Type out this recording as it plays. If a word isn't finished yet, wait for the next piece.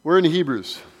We're in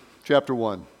Hebrews, chapter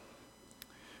 1.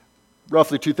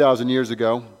 Roughly 2,000 years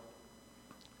ago,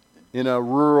 in a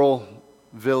rural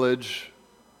village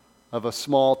of a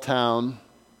small town,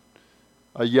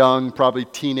 a young, probably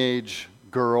teenage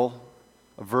girl,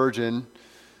 a virgin,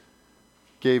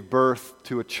 gave birth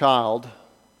to a child.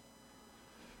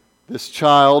 This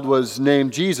child was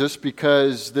named Jesus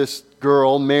because this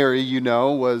girl, Mary,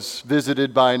 was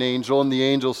visited by an angel, and the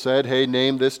angel said, "Hey,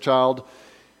 name this child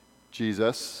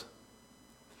Jesus."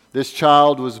 This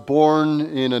child was born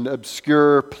in an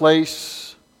obscure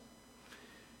place.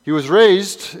 He was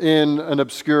raised in an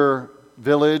obscure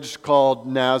village called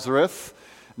Nazareth.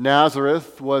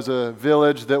 Nazareth was a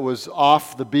village that was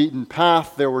off the beaten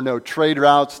path. There were no trade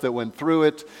routes that went through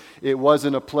it. It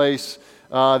wasn't a place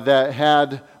that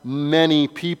had many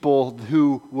people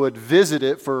who would visit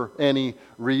it for any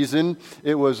reason.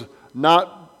 It was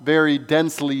not very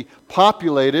densely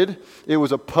populated. It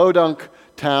was a podunk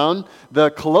town.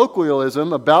 The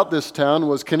colloquialism about this town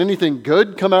was, can anything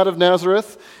good come out of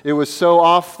Nazareth? It was so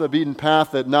off the beaten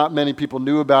path that not many people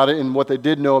knew about it, and what they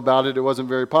did know about it, it wasn't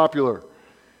very popular.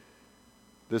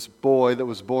 This boy that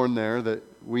was born there, that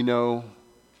we know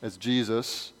as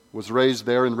Jesus, was raised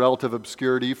there in relative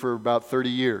obscurity for about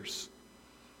 30 years.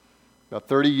 About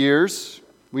 30 years.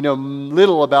 We know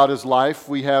little about his life.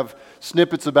 We have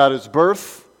snippets about his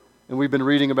birth, and we've been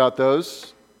reading about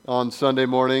those on Sunday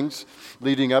mornings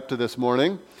leading up to this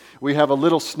morning. We have a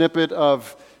little snippet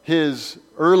of his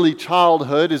early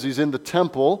childhood as he's in the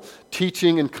temple,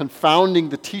 teaching and confounding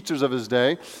the teachers of his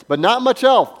day, but not much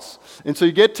else. And so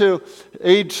you get to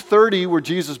age 30 where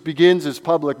Jesus begins his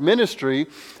public ministry,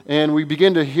 and we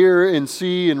begin to hear and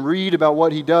see and read about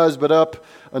what he does, but up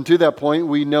until that point,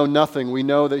 we know nothing. We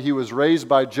know that he was raised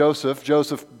by Joseph.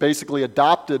 Joseph basically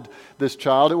adopted this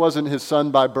child. It wasn't his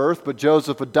son by birth, but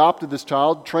Joseph adopted this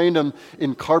child, trained him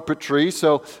in carpentry.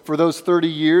 So for those 30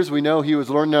 years, we know he was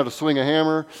learning how to swing a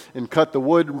hammer and cut the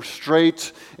wood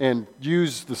straight and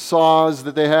use the saws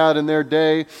that they had in their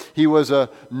day. He was a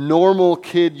normal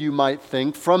kid, you might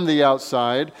think, from the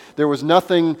outside. There was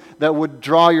nothing that would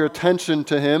draw your attention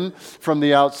to him from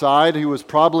the outside. He was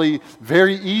probably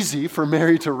very easy for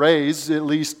Mary to raise. At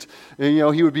least, he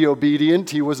would be obedient.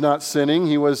 He was not sinning.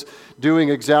 He was doing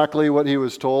exactly what he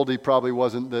was told. He probably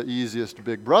wasn't the easiest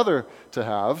big brother to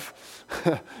have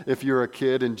if you're a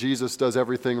kid and Jesus does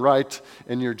everything right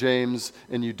and you're James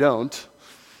and you don't.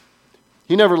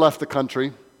 He never left the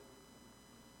country,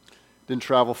 didn't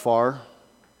travel far,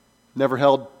 never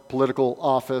held political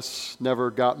office, never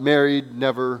got married,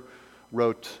 never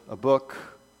wrote a book.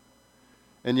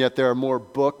 And yet there are more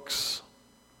books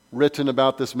written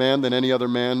about this man than any other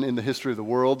man in the history of the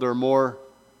world. There are more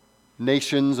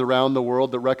nations around the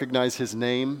world that recognize his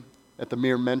name at the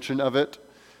mere mention of it.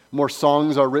 More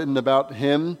songs are written about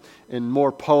him, and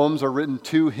more poems are written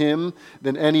to him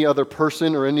than any other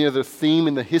person or any other theme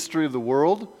in the history of the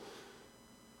world.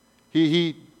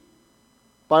 He,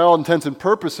 by all intents and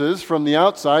purposes, from the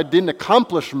outside, didn't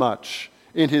accomplish much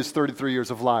in his 33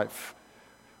 years of life.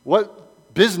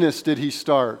 What business did he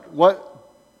start? What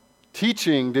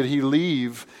teaching did he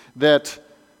leave that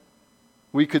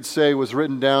we could say was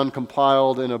written down,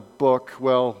 compiled in a book?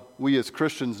 Well, we as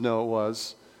Christians know it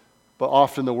was, but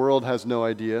often the world has no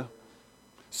idea.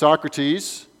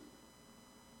 Socrates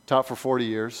taught for 40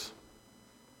 years.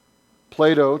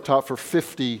 Plato taught for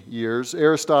 50 years.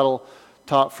 Aristotle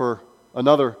taught for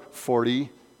another 40.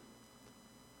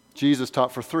 Jesus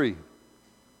taught for 3.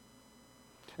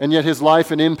 And yet his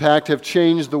life and impact have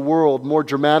changed the world more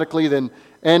dramatically than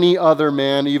any other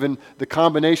man, even the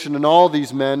combination in all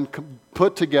these men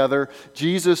put together.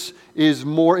 Jesus is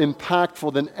more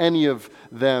impactful than any of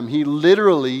them. He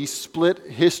literally split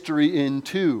history in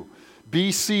two.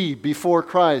 BC, before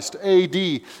Christ, AD,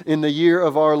 in the year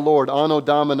of our Lord, Anno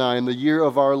Domini, in the year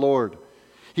of our Lord.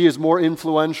 He is more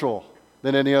influential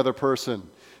than any other person.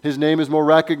 His name is more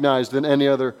recognized than any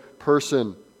other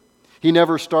person. He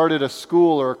never started a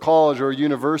school or a college or a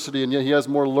university, and yet he has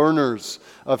more learners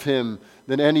of him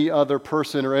than any other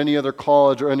person or any other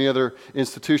college or any other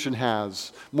institution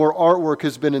has. More artwork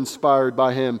has been inspired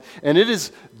by him. And it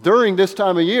is during this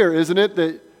time of year, isn't it,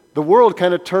 that the world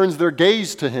kind of turns their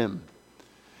gaze to him.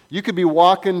 You could be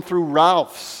walking through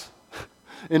Ralph's,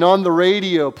 and on the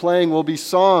radio playing will be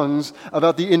songs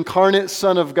about the incarnate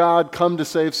Son of God come to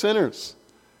save sinners.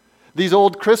 These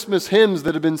old Christmas hymns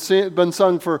that have been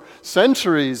sung for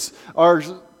centuries are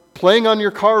playing on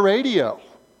your car radio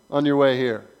on your way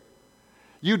here.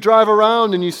 You drive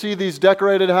around and you see these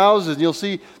decorated houses, and you'll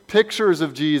see pictures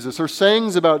of Jesus or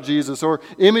sayings about Jesus or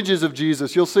images of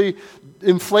Jesus. You'll see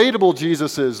inflatable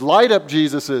Jesuses, light-up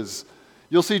Jesuses.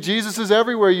 You'll see Jesuses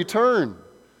everywhere you turn.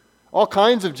 All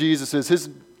kinds of Jesuses. His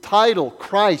title,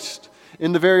 Christ,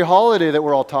 in the very holiday that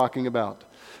we're all talking about.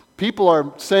 People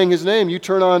are saying his name. You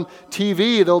turn on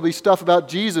TV, there'll be stuff about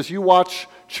Jesus. You watch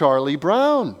Charlie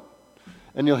Brown,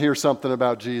 and you'll hear something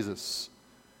about Jesus.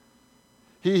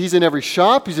 He's in every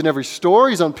shop. He's in every store.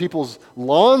 He's on people's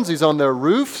lawns. He's on their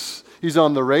roofs. He's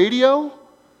on the radio.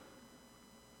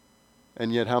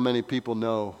 And yet, how many people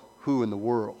know who in the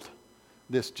world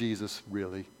this Jesus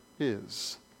really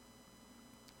is?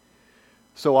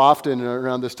 So often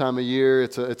around this time of year,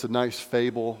 it's a nice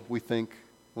fable, we think,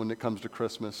 when it comes to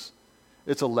Christmas.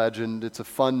 It's a legend. It's a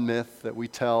fun myth that we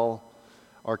tell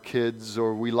our kids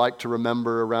or we like to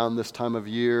remember around this time of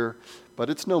year. But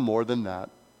it's no more than that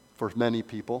for many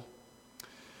people.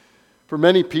 For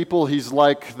many people, he's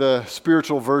like the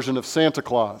spiritual version of Santa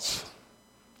Claus.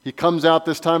 He comes out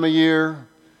this time of year.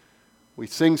 We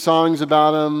sing songs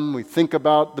about him. We think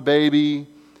about the baby.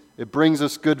 It brings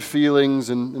us good feelings,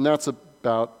 and that's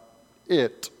about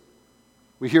it.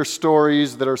 We hear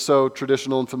stories that are so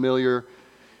traditional and familiar.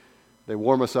 They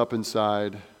warm us up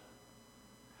inside.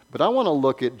 But I want to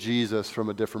look at Jesus from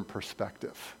a different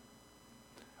perspective.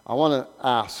 I want to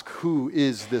ask, who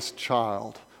is this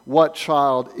child? What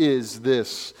child is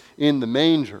this in the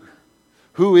manger?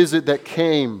 Who is it that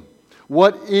came?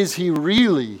 What is he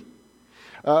really?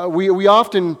 We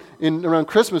often, around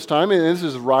Christmas time, and this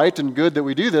is right and good that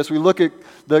we do this, we look at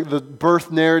the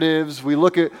birth narratives, we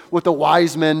look at what the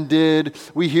wise men did,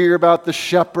 we hear about the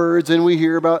shepherds, and we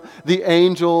hear about the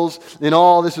angels, and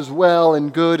all this is well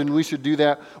and good, and we should do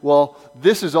that. Well,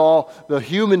 this is all the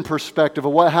human perspective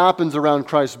of what happens around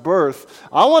Christ's birth.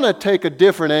 I want to take a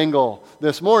different angle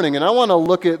this morning, and I want to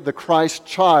look at the Christ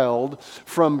child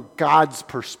from God's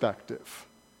perspective.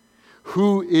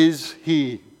 Who is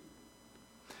he?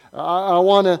 I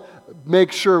want to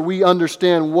make sure we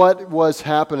understand what was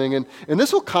happening. And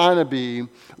this will kind of be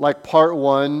like part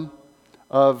one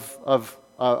of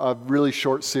a really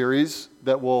short series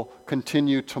that will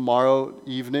continue tomorrow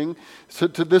evening. So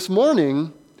to this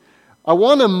morning, I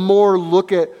want to more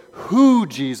look at who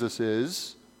Jesus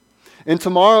is. And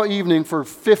tomorrow evening, for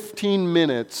 15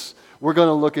 minutes, we're going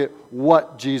to look at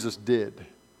what Jesus did.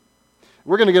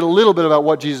 We're going to get a little bit about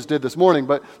what Jesus did this morning,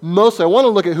 but mostly I want to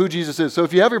look at who Jesus is. So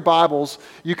if you have your Bibles,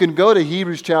 you can go to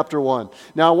Hebrews chapter 1.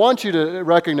 Now I want you to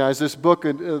recognize this book,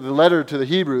 the letter to the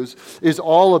Hebrews, is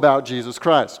all about Jesus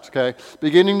Christ, okay?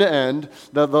 Beginning to end,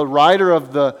 the writer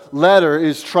of the letter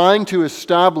is trying to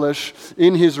establish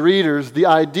in his readers the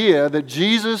idea that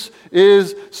Jesus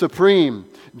is supreme.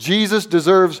 Jesus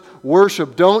deserves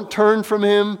worship. Don't turn from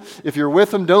him. If you're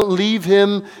with him, don't leave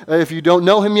him. If you don't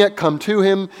know him yet, come to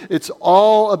him. It's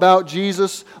all about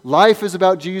Jesus. Life is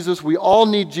about Jesus. We all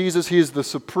need Jesus. He is the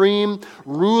supreme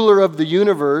ruler of the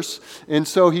universe. And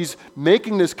so he's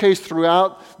making this case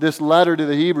throughout this letter to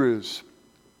the Hebrews.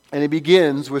 And he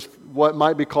begins with what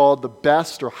might be called the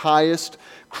best or highest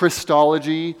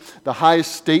Christology, the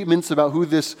highest statements about who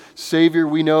this Savior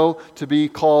we know to be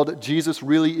called Jesus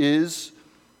really is.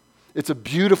 It's a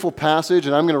beautiful passage,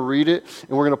 and I'm going to read it,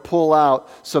 and we're going to pull out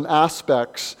some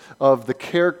aspects of the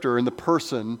character and the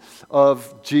person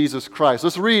of Jesus Christ.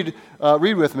 Let's read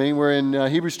with me. We're in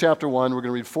Hebrews chapter 1. We're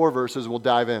going to read 4 verses, and we'll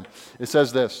dive in. It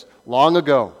says this: Long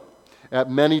ago, at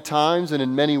many times and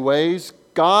in many ways,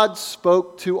 God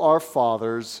spoke to our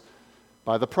fathers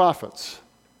by the prophets.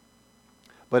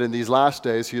 But in these last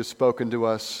days, he has spoken to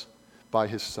us by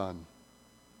his Son,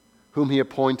 whom he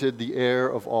appointed the heir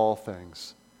of all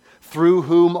things, through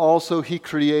whom also he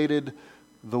created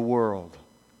the world.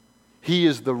 He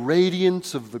is the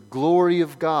radiance of the glory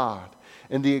of God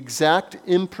and the exact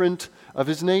imprint of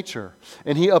his nature,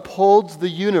 and he upholds the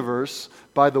universe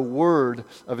by the word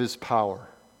of his power.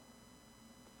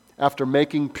 After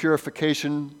making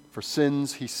purification for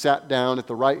sins, he sat down at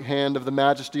the right hand of the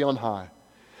Majesty on high,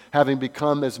 having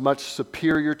become as much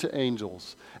superior to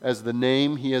angels as the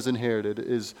name he has inherited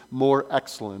is more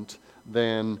excellent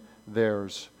than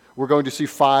theirs. We're going to see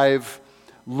 5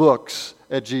 looks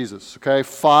at Jesus, okay?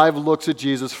 5 looks at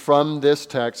Jesus from this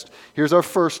text. Here's our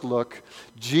first look.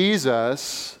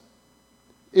 Jesus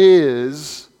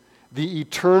is the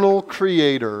eternal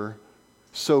creator,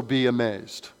 so be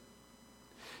amazed.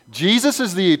 Jesus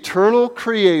is the eternal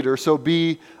creator, so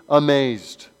be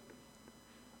amazed.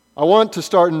 I want to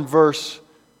start in verse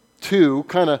 2,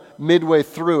 kind of midway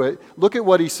through it. Look at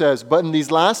what he says. But in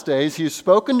these last days, he has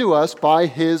spoken to us by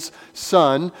his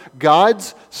Son,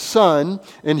 God's Son,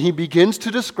 and he begins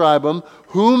to describe him,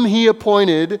 whom he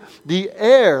appointed the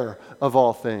heir of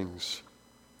all things.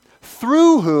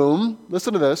 Through whom,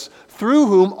 listen to this, through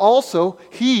whom also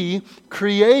he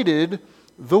created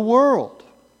the world.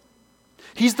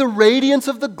 He's the radiance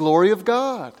of the glory of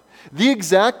God, the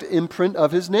exact imprint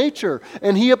of his nature,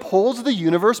 and he upholds the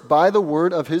universe by the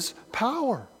word of his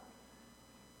power.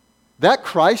 That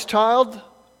Christ child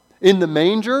in the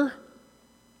manger,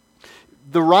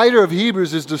 the writer of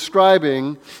Hebrews is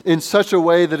describing in such a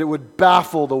way that it would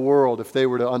baffle the world if they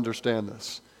were to understand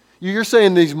this. You're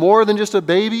saying that he's more than just a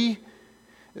baby?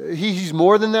 He's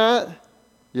more than that?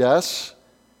 Yes.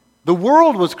 The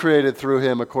world was created through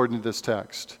him, according to this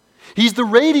text. He's the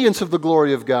radiance of the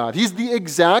glory of God. He's the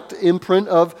exact imprint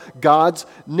of God's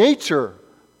nature.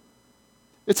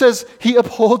 It says he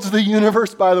upholds the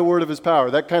universe by the word of his power.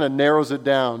 That kind of narrows it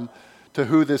down to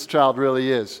who this child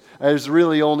really is. There's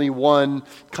really only one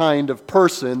kind of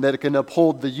person that can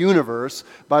uphold the universe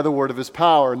by the word of his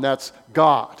power, and that's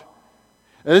God.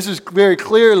 And this is very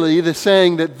clearly the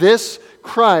saying that this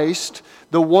Christ,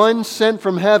 the one sent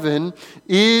from heaven,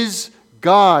 is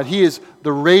God. He is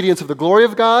the radiance of the glory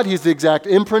of God. He's the exact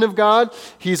imprint of God.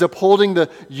 He's upholding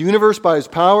the universe by his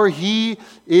power. He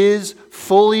is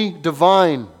fully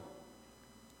divine.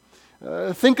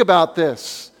 Think about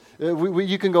this.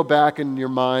 You can go back in your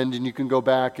mind, and you can go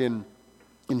back in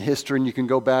history, and you can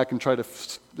go back and try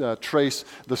to trace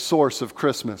the source of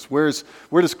Christmas. Where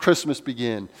does Christmas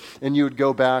begin? And you would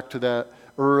go back to that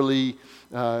early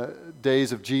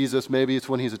days of Jesus. Maybe it's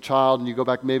when he's a child, and you go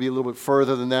back maybe a little bit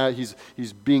further than that.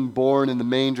 He's being born in the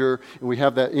manger, and we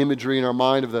have that imagery in our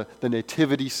mind of the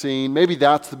nativity scene. Maybe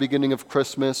that's the beginning of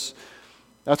Christmas.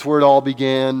 That's where it all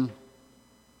began.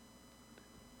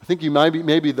 I think you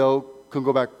maybe though can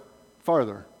go back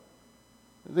farther.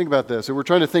 Think about this. We're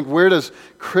trying to think, where does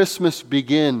Christmas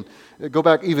begin? Go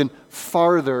back even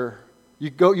farther. You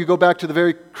go back to the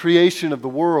very creation of the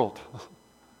world.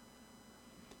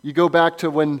 You go back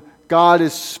to when God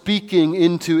is speaking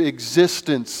into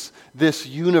existence this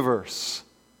universe.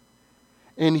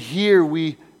 And here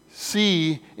we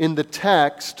see in the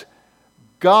text,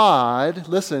 God,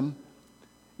 listen,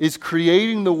 is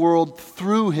creating the world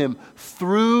through him.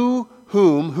 Through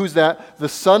whom? Who's that? The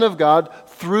Son of God.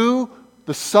 Through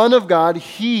the Son of God,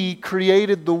 he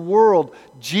created the world.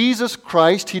 Jesus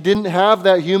Christ, he didn't have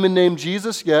that human named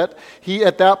Jesus yet. He,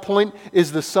 at that point,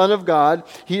 is the Son of God.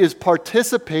 He is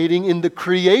participating in the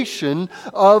creation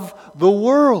of the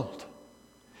world.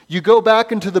 You go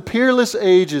back into the peerless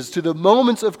ages, to the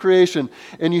moments of creation,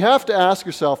 and you have to ask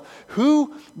yourself,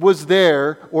 who was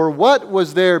there or what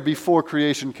was there before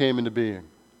creation came into being?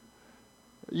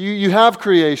 You have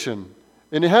creation.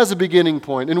 And it has a beginning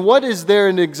point. And what is there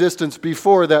in existence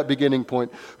before that beginning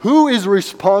point? Who is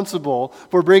responsible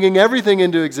for bringing everything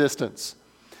into existence?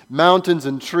 Mountains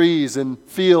and trees and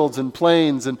fields and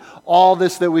plains and all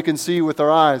this that we can see with our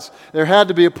eyes. There had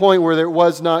to be a point where there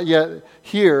was not yet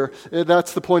here.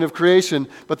 That's the point of creation.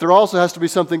 But there also has to be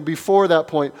something before that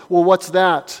point. Well, what's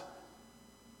that?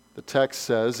 The text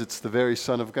says it's the very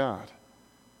Son of God.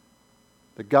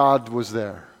 That God was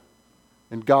there.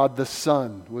 And God the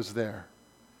Son was there.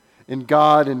 And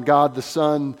God the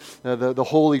Son, the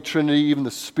Holy Trinity, even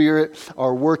the Spirit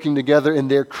are working together, and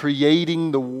they're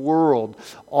creating the world.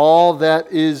 All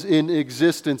that is in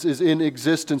existence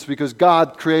because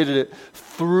God created it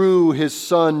through his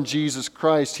Son, Jesus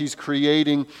Christ. He's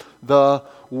creating the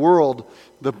world.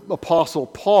 The Apostle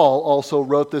Paul also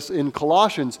wrote this in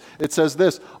Colossians. It says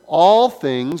this, all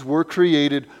things were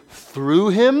created through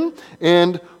him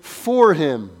and for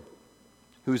him.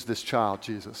 Who's this child,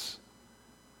 Jesus?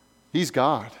 He's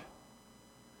God.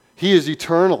 He is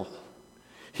eternal.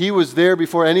 He was there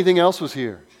before anything else was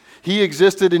here. He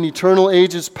existed in eternal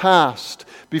ages past,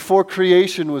 before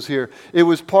creation was here. It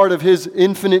was part of his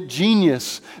infinite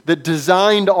genius that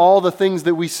designed all the things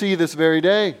that we see this very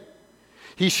day.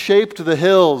 He shaped the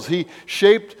hills. He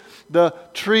shaped the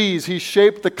trees. He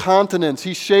shaped the continents.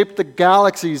 He shaped the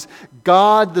galaxies.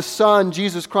 God the Son,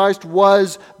 Jesus Christ,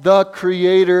 was the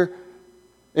creator.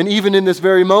 And even in this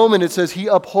very moment, it says he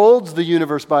upholds the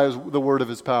universe by the word of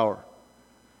his power.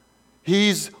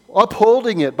 He's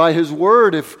upholding it by his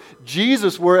word. If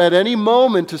Jesus were at any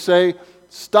moment to say,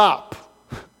 stop,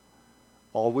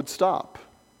 all would stop.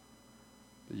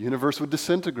 The universe would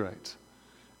disintegrate.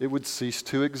 It would cease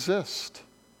to exist.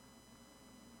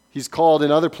 He's called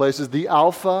in other places the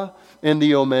Alpha and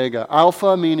the Omega.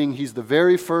 Alpha meaning he's the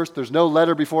very first. There's no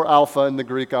letter before Alpha in the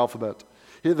Greek alphabet.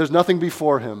 There's nothing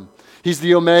before him. He's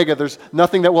the Omega. There's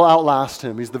nothing that will outlast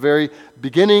him. He's the very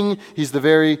beginning. He's the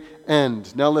very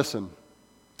end. Now listen,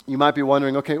 you might be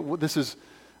wondering, okay, well, this is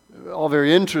all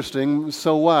very interesting.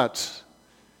 So what?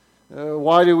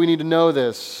 Why do we need to know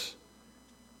this?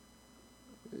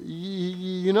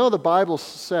 You know the Bible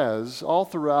says all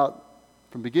throughout,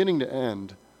 from beginning to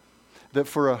end, that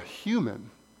for a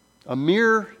human, a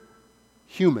mere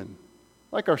human,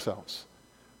 like ourselves,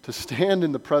 to stand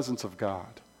in the presence of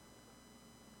God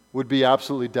would be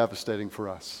absolutely devastating for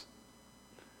us.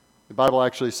 The Bible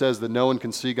actually says that no one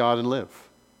can see God and live.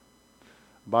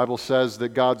 The Bible says that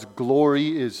God's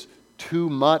glory is too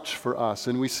much for us,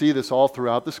 and we see this all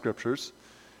throughout the Scriptures.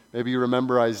 Maybe you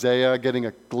remember Isaiah getting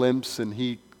a glimpse, and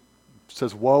he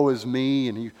says, "Woe is me,"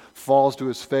 and he falls to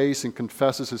his face and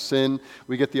confesses his sin.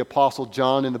 We get the Apostle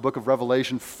John in the book of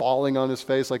Revelation falling on his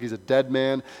face like he's a dead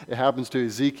man. It happens to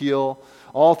Ezekiel.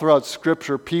 All throughout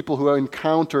Scripture, people who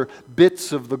encounter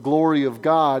bits of the glory of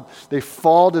God, they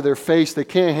fall to their face. They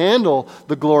can't handle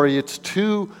the glory. It's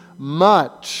too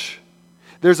much.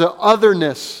 There's an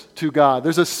otherness to God.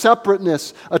 There's a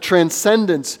separateness, a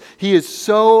transcendence. He is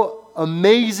so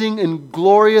amazing and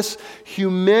glorious,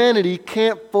 humanity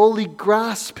can't fully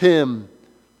grasp him.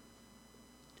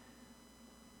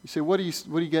 You say, what are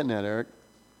you getting at, Eric?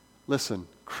 Listen,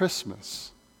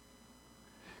 Christmas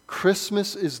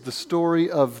is the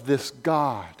story of this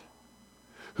God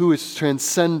who is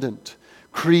transcendent,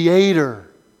 creator,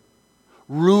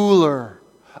 ruler,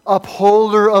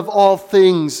 upholder of all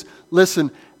things.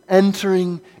 Listen,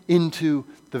 entering into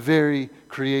the very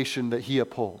creation that he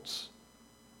upholds.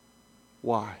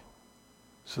 Why?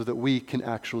 So that we can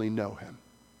actually know him.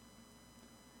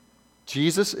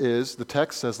 Jesus is, the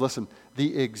text says, listen,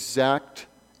 the exact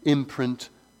imprint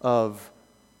of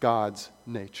God's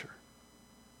nature.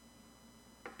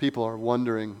 People are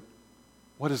wondering,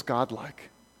 what is God like?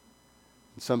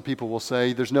 And some people will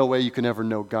say, there's no way you can ever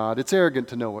know God. It's arrogant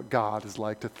to know what God is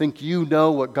like, to think you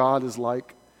know what God is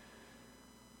like.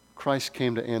 Christ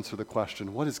came to answer the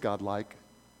question, what is God like?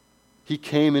 He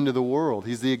came into the world.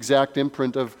 He's the exact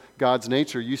imprint of God's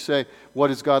nature. You say,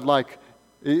 what is God like?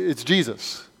 It's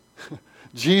Jesus.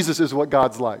 Jesus is what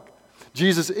God's like.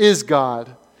 Jesus is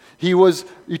God. He was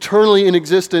eternally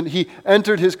inexistent. He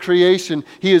entered his creation.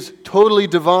 He is totally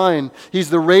divine.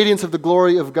 He's the radiance of the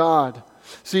glory of God.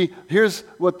 See, here's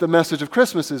what the message of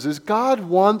Christmas is God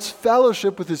wants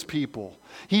fellowship with his people.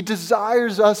 He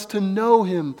desires us to know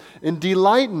him and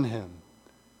delight in him.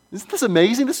 Isn't this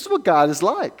amazing? This is what God is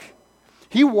like.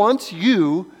 He wants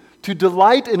you to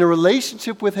delight in a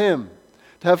relationship with him,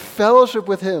 to have fellowship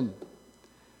with him.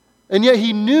 And yet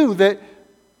he knew that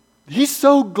he's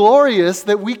so glorious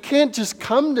that we can't just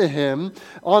come to him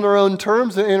on our own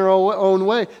terms and in our own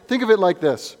way. Think of it like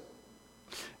this.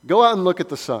 Go out and look at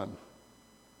the sun.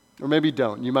 Or maybe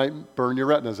don't. You might burn your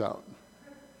retinas out.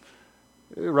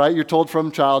 Right? You're told from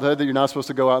childhood that you're not supposed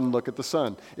to go out and look at the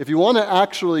sun. If you want to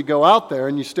actually go out there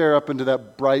and you stare up into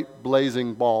that bright,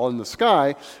 blazing ball in the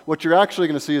sky, what you're actually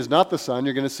going to see is not the sun,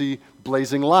 you're going to see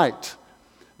blazing light.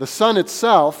 The sun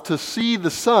itself, to see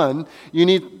the sun, you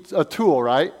need a tool,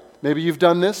 right? Maybe you've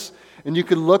done this, and you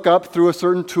can look up through a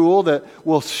certain tool that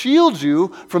will shield you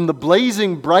from the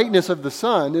blazing brightness of the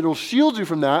sun. It'll shield you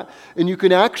from that, and you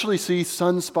can actually see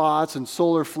sunspots and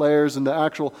solar flares and the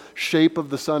actual shape of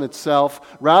the sun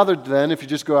itself, rather than if you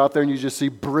just go out there and you just see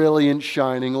brilliant,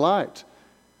 shining light.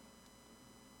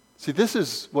 See, this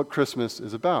is what Christmas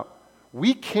is about.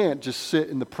 We can't just sit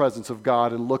in the presence of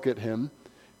God and look at him.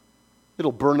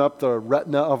 It'll burn up the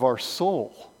retina of our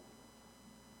soul.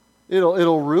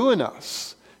 It'll ruin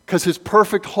us. Because his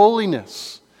perfect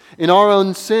holiness, in our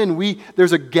own sin,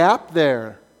 there's a gap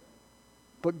there.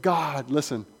 But God,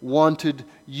 listen, wanted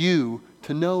you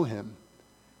to know him.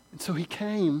 And so he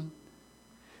came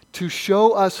to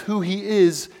show us who he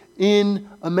is in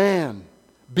a man,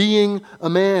 being a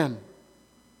man.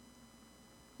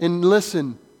 And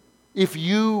listen, if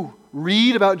you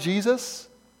read about Jesus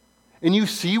and you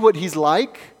see what he's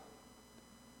like,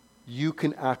 you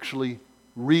can actually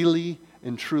really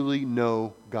and truly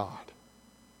know God.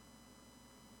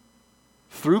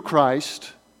 Through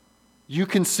Christ, you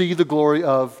can see the glory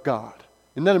of God.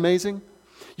 Isn't that amazing?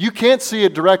 You can't see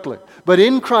it directly, but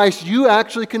in Christ, you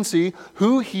actually can see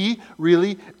who he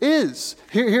really is.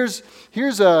 Here's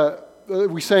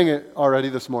we sang it already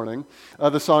this morning,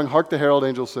 the song Hark the Herald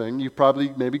Angels Sing. You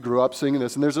probably maybe grew up singing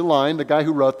this, and there's a line, the guy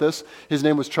who wrote this, his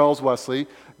name was Charles Wesley.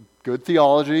 Good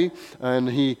theology, and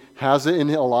he has it in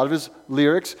a lot of his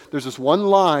lyrics. There's this one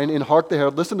line in Hark the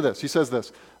Herald. Listen to this. He says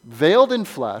this, veiled in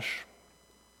flesh,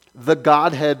 the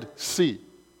Godhead see.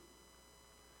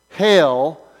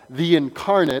 Hail the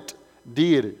incarnate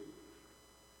deity.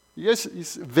 Yes,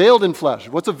 veiled in flesh.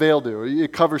 What's a veil do?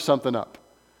 It covers something up.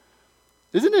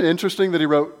 Isn't it interesting that he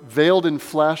wrote, veiled in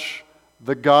flesh,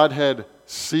 the Godhead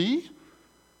see?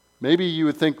 Maybe you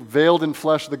would think veiled in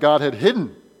flesh, the Godhead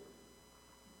hidden.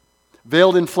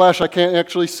 Veiled in flesh, I can't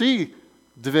actually see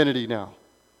divinity now.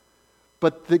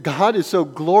 But God is so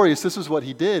glorious, this is what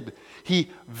he did. He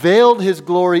veiled his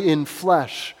glory in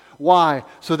flesh. Why?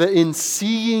 So that in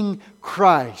seeing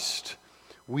Christ,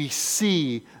 we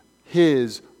see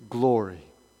His glory.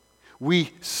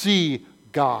 We see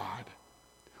God.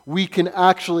 We can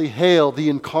actually hail the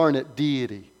incarnate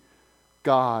deity.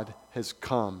 God has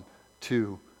come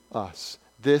to us.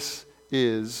 This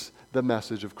is the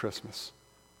message of Christmas.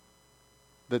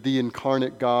 That the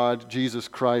incarnate God, Jesus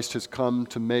Christ, has come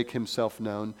to make Himself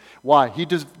known. Why? He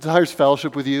desires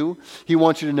fellowship with you. He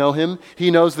wants you to know Him.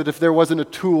 He knows that if there wasn't a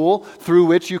tool through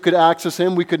which you could access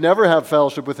Him, we could never have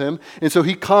fellowship with Him. And so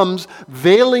He comes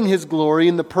veiling His glory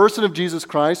in the person of Jesus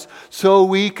Christ so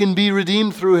we can be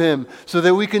redeemed through Him, so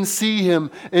that we can see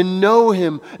Him and know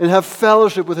Him and have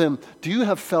fellowship with Him. Do you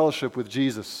have fellowship with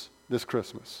Jesus this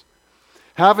Christmas?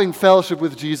 Having fellowship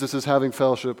with Jesus is having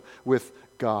fellowship with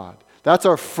God. That's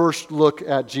our first look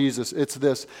at Jesus. It's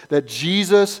this, that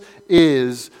Jesus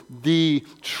is the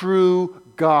true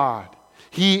God.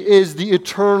 He is the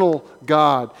eternal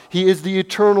God. He is the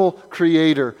eternal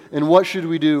Creator. And what should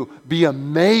we do? Be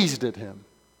amazed at Him.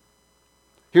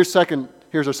 Here's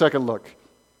our second look.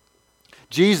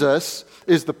 Jesus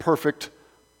is the perfect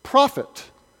prophet.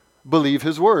 Believe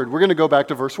His word. We're going to go back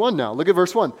to verse 1 now. Look at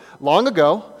verse 1. Long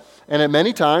ago, and at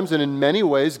many times and in many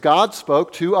ways, God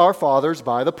spoke to our fathers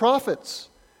by the prophets.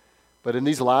 But in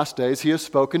these last days, He has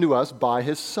spoken to us by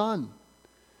His Son.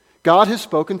 God has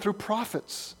spoken through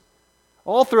prophets.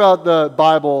 All throughout the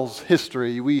Bible's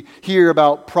history, we hear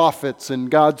about prophets and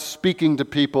God speaking to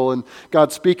people and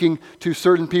God speaking to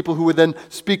certain people who would then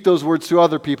speak those words to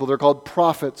other people. They're called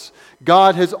prophets.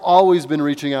 God has always been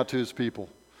reaching out to His people.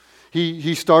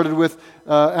 He started with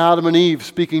Adam and Eve,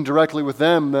 speaking directly with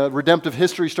them. Redemptive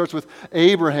history starts with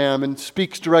Abraham and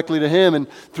speaks directly to him. And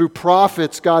through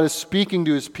prophets, God is speaking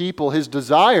to His people. His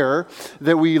desire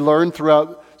that we learn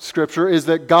throughout Scripture is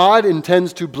that God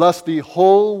intends to bless the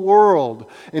whole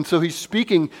world. And so He's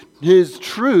speaking His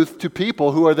truth to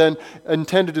people who are then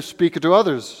intended to speak it to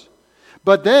others.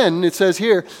 But then it says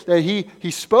here that he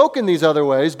spoke in these other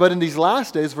ways, but in these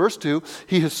last days, verse 2,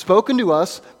 He has spoken to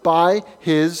us by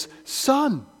His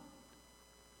Son.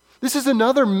 This is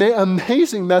another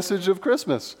amazing message of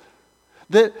Christmas.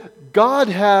 That God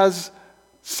has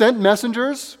sent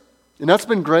messengers, and that's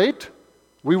been great.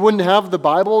 We wouldn't have the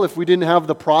Bible if we didn't have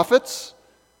the prophets.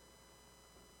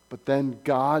 But then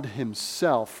God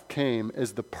Himself came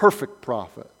as the perfect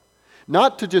prophet.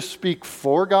 Not to just speak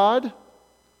for God,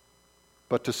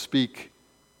 but to speak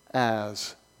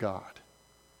as God.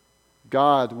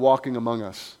 God walking among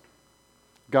us.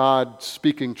 God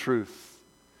speaking truth.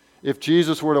 If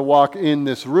Jesus were to walk in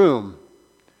this room,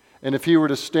 and if He were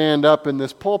to stand up in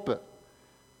this pulpit,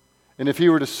 and if He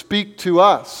were to speak to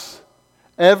us,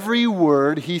 every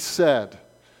word He said,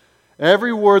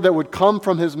 every word that would come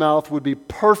from His mouth would be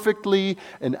perfectly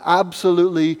and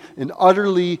absolutely and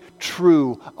utterly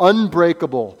true,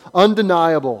 unbreakable,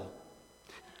 undeniable.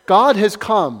 God has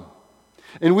come,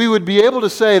 and we would be able to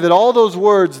say that all those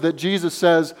words that Jesus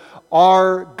says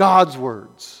are God's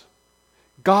words.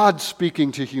 God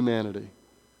speaking to humanity.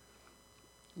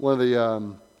 One of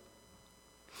the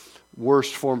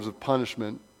worst forms of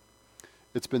punishment,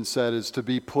 it's been said, is to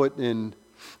be put in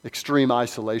extreme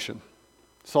isolation,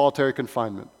 solitary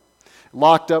confinement,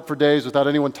 locked up for days without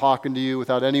anyone talking to you,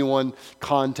 without anyone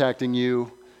contacting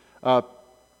you.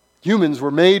 Humans were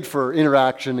made for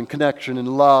interaction and connection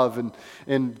and love,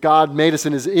 and God made us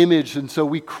in His image, and so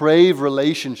we crave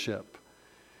relationship.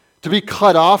 To be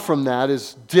cut off from that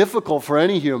is difficult for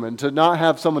any human, to not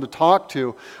have someone to talk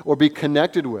to or be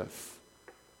connected with.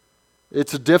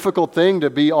 It's a difficult thing to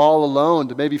be all alone,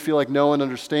 to maybe feel like no one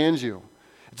understands you.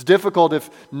 It's difficult if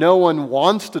no one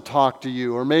wants to talk to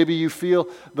you, or maybe you feel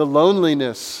the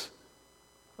loneliness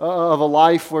of a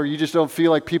life where you just don't feel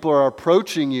like people are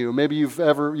approaching you. Maybe you've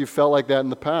felt like that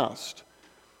in the past.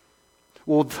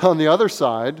 Well, on the other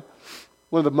side,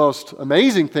 one of the most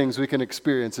amazing things we can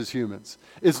experience as humans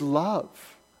is love.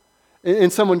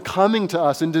 And someone coming to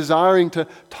us and desiring to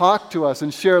talk to us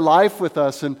and share life with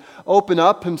us and open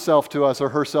up himself to us or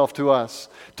herself to us,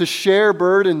 to share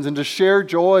burdens and to share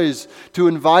joys, to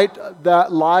invite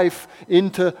that life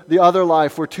into the other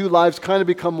life where two lives kind of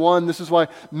become one. This is why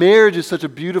marriage is such a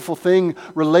beautiful thing.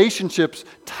 Relationships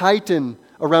tighten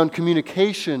around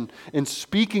communication and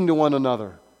speaking to one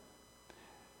another.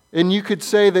 And you could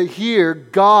say that here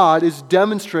God is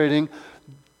demonstrating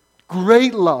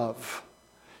great love.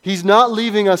 He's not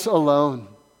leaving us alone.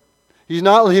 He's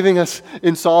not leaving us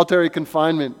in solitary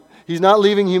confinement. He's not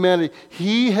leaving humanity.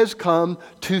 He has come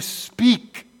to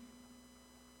speak.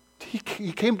 He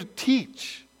came to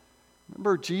teach.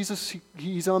 Remember, Jesus,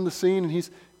 He's on the scene and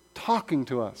He's talking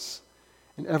to us.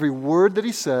 And every word that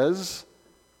He says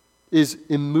is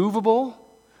immovable,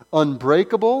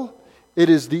 unbreakable. It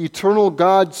is the eternal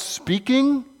God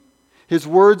speaking. His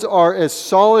words are as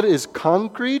solid as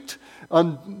concrete,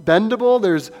 unbendable.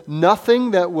 There's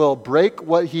nothing that will break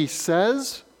what he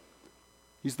says.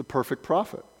 He's the perfect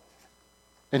prophet.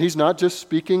 And he's not just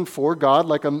speaking for God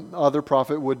like another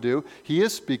prophet would do. He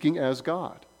is speaking as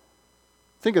God.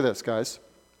 Think of this, guys.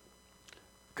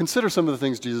 Consider some of the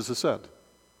things Jesus has said.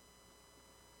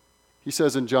 He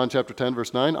says in John chapter 10,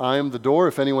 verse 9, I am the door.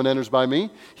 If anyone enters by me,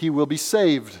 he will be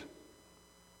saved.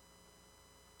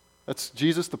 That's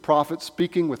Jesus, the prophet,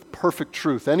 speaking with perfect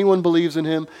truth. Anyone believes in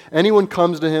him, anyone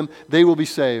comes to him, they will be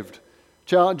saved.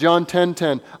 John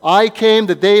 10:10, I came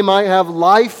that they might have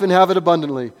life and have it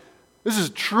abundantly. This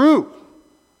is true.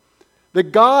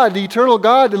 That God, the eternal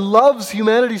God, loves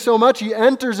humanity so much, he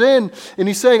enters in and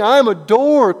he's saying, I am a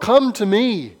door, come to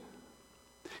me.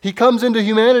 He comes into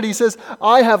humanity, he says,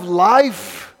 I have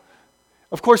life.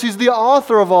 Of course, he's the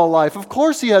author of all life. Of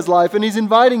course he has life, and he's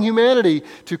inviting humanity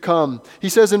to come. He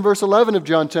says in verse 11 of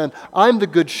John 10, I'm the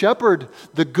good shepherd.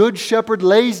 The good shepherd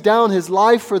lays down his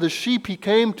life for the sheep. He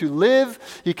came to live.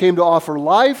 He came to offer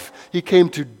life. He came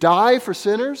to die for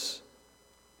sinners.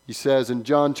 He says in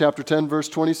John chapter 10, verse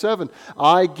 27,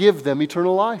 I give them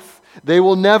eternal life. They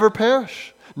will never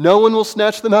perish. No one will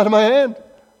snatch them out of my hand.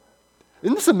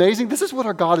 Isn't this amazing? This is what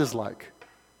our God is like.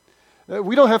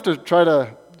 We don't have to try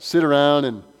to sit around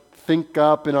and think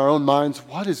up in our own minds,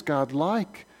 what is God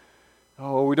like?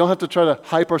 Oh, we don't have to try to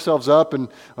hype ourselves up and,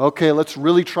 okay, let's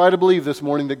really try to believe this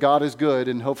morning that God is good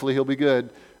and hopefully he'll be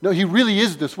good. No, he really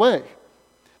is this way.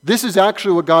 This is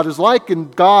actually what God is like,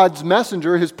 and God's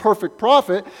messenger, his perfect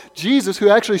prophet, Jesus, who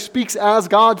actually speaks as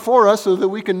God for us so that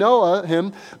we can know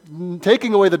him,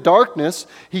 taking away the darkness.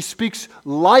 He speaks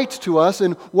light to us,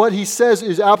 and what he says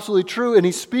is absolutely true, and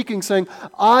he's speaking saying,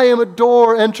 I am a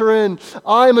door, enter in.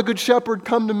 I am a good shepherd,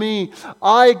 come to me.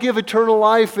 I give eternal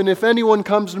life, and if anyone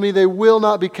comes to me, they will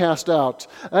not be cast out.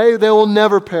 They will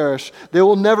never perish. They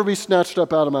will never be snatched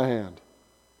up out of my hand.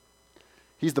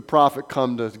 He's the prophet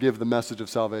come to give the message of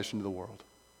salvation to the world.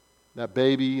 That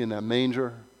baby in that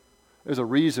manger, there's a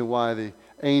reason why the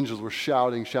angels were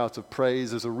shouting shouts of praise.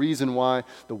 There's a reason why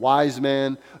the wise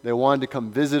men, they wanted to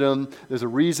come visit him. There's a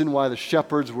reason why the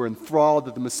shepherds were enthralled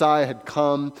that the Messiah had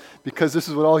come, because this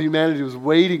is what all humanity was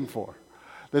waiting for.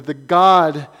 That the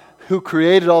God who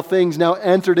created all things now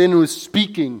entered in and was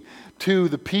speaking to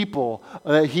the people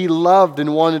that he loved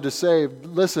and wanted to save.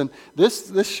 Listen,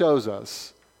 this shows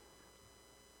us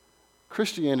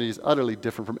Christianity is utterly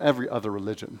different from every other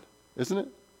religion, isn't it?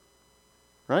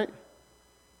 Right?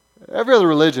 Every other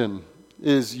religion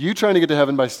is you trying to get to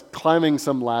heaven by climbing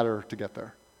some ladder to get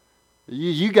there.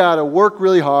 You got to work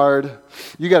really hard.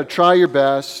 You got to try your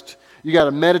best. You got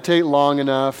to meditate long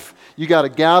enough. You got to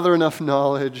gather enough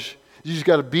knowledge. You just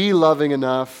got to be loving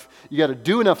enough. You got to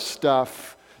do enough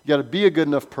stuff. You got to be a good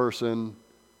enough person.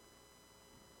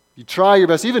 You try your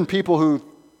best. Even people who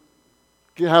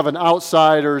have an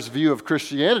outsider's view of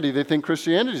Christianity, they think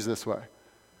Christianity is this way.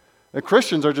 And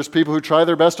Christians are just people who try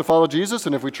their best to follow Jesus,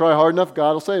 and if we try hard enough,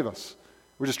 God will save us.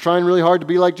 We're just trying really hard to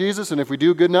be like Jesus, and if we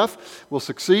do good enough, we'll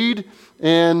succeed,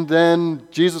 and then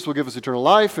Jesus will give us eternal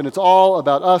life, and it's all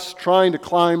about us trying to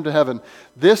climb to heaven.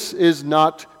 This is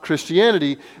not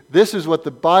Christianity. This is what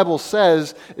the Bible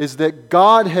says, is that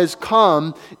God has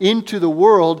come into the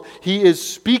world. He is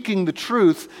speaking the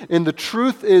truth, and the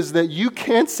truth is that you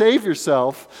can't save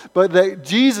yourself, but that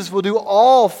Jesus will do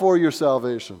all for your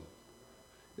salvation.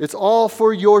 It's all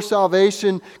for your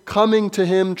salvation, coming to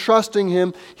him, trusting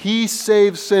him. He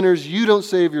saves sinners. You don't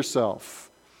save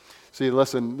yourself. See,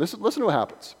 listen to what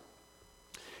happens.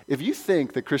 If you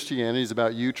think that Christianity is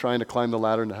about you trying to climb the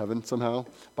ladder into heaven somehow,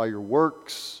 by your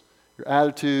works, your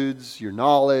attitudes, your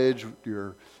knowledge,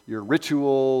 your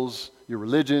rituals, your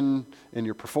religion, and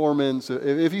your performance,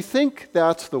 if you think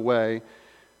that's the way,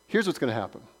 here's what's going to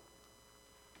happen.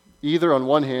 Either on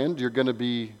one hand, you're going to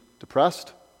be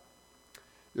depressed.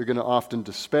 You're going to often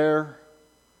despair.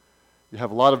 You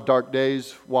have a lot of dark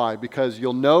days. Why? Because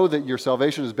you'll know that your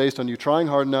salvation is based on you trying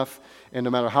hard enough, and no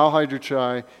matter how hard you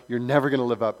try, you're never going to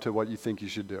live up to what you think you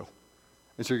should do.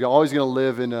 And so you're always going to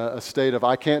live in a state of,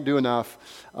 I can't do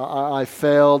enough, I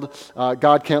failed,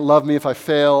 God can't love me if I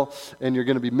fail, and you're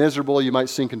going to be miserable. You might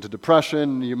sink into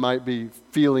depression. You might be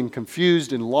feeling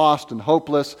confused and lost and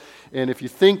hopeless. And if you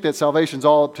think that salvation's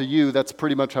all up to you, that's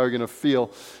pretty much how you're going to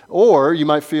feel. Or you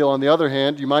might feel, on the other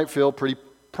hand, you might feel pretty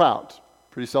proud,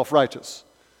 pretty self-righteous.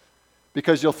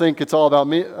 Because you'll think it's all about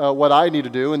me, what I need to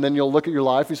do, and then you'll look at your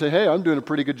life and say, hey, I'm doing a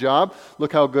pretty good job.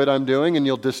 Look how good I'm doing, and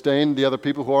you'll disdain the other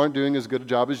people who aren't doing as good a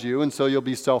job as you, and so you'll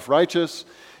be self-righteous.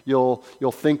 You'll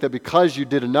think that because you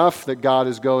did enough that God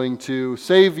is going to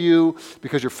save you,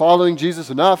 because you're following Jesus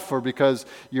enough, or because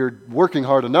you're working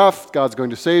hard enough, God's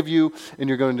going to save you, and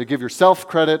you're going to give yourself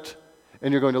credit,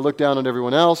 and you're going to look down on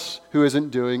everyone else who isn't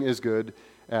doing as good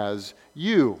as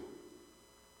you.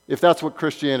 If that's what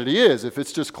Christianity is, if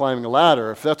it's just climbing a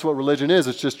ladder, if that's what religion is,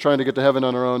 it's just trying to get to heaven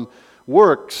on our own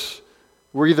works,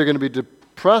 we're either going to be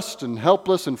depressed and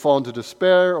helpless and fall into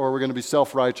despair, or we're going to be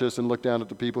self-righteous and look down at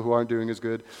the people who aren't doing as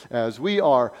good as we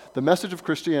are. The message of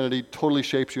Christianity totally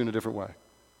shapes you in a different way.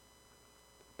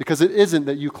 Because it isn't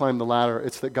that you climb the ladder,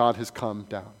 it's that God has come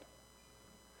down.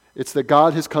 It's that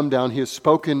God has come down. He has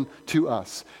spoken to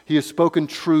us. He has spoken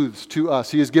truths to us.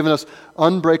 He has given us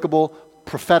unbreakable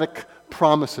prophetic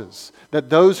promises that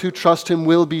those who trust Him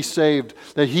will be saved,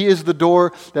 that He is the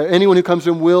door, that anyone who comes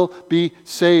to Him will be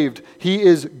saved. He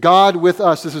is God with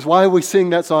us. This is why we sing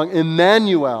that song,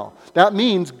 Emmanuel. That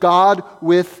means God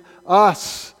with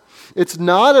us. It's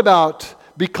not about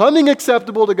becoming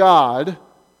acceptable to God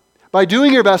by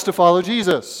doing your best to follow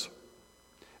Jesus.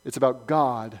 It's about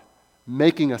God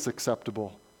making us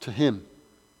acceptable to Him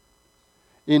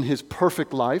in His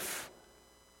perfect life,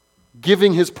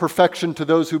 giving His perfection to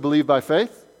those who believe by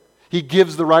faith. He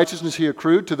gives the righteousness He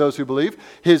accrued to those who believe.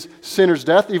 His sinner's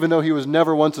death, even though He was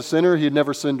never once a sinner, He had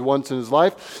never sinned once in His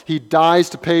life. He dies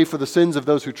to pay for the sins of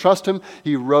those who trust Him.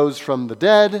 He rose from the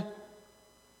dead.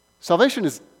 Salvation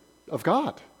is of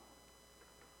God.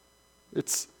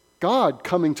 It's God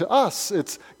coming to us.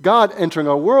 It's God entering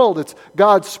our world. It's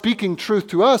God speaking truth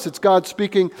to us. It's God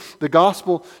speaking the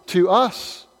gospel to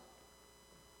us.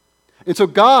 And so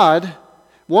God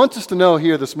wants us to know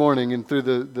here this morning and through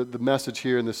the message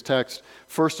here in this text,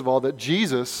 first of all, that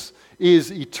Jesus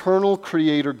is eternal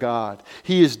creator God.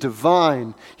 He is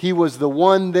divine. He was the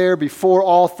one there before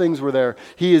all things were there.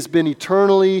 He has been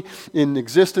eternally in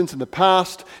existence in the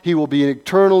past. He will be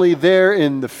eternally there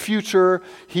in the future.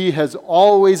 He has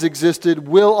always existed,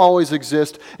 will always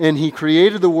exist, and He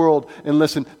created the world. And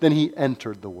listen, then He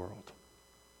entered the world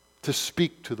to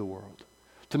speak to the world,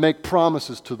 to make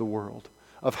promises to the world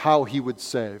of how He would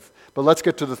save. But let's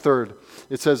get to the third.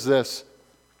 It says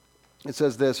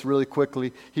this really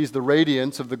quickly. He's the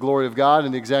radiance of the glory of God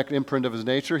and the exact imprint of His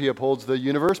nature. He upholds the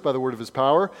universe by the word of His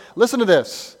power. Listen to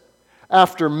this.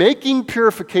 After making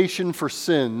purification for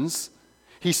sins,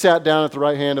 He sat down at the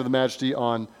right hand of the Majesty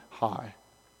on high.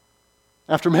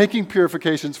 After making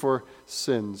purifications for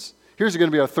sins. Here's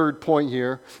going to be our third point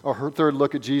here, our third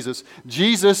look at Jesus.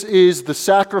 Jesus is the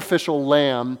sacrificial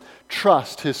lamb.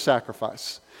 Trust His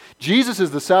sacrifice. Jesus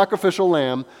is the sacrificial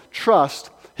lamb.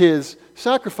 Trust His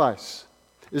sacrifice.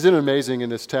 Isn't it amazing in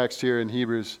this text here in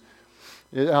Hebrews?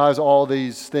 It has all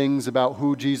these things about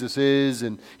who Jesus is,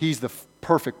 and He's the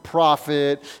perfect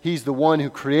prophet. He's the one who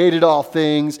created all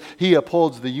things. He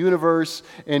upholds the universe,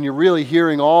 and you're really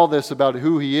hearing all this about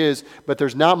who He is, but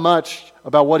there's not much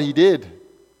about what He did.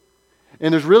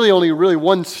 And there's really only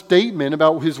one statement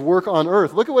about His work on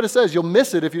earth. Look at what it says. You'll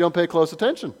miss it if you don't pay close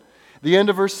attention. The end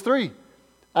of verse 3.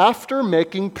 After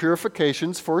making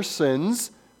purifications for sins,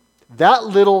 that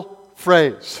little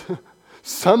phrase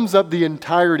sums up the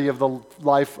entirety of the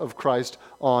life of Christ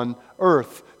on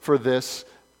earth for this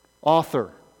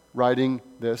author writing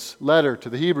this letter to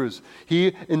the Hebrews.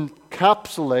 He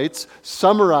encapsulates,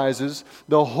 summarizes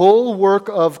the whole work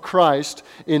of Christ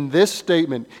in this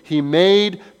statement. He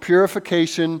made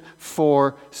purification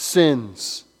for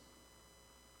sins.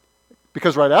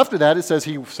 Because right after that, it says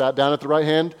He sat down at the right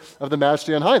hand of the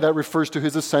Majesty on high. That refers to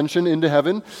His ascension into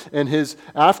heaven, and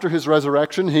after His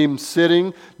resurrection, Him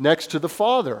sitting next to the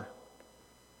Father.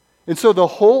 And so the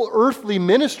whole earthly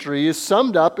ministry is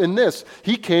summed up in this.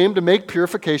 He came to make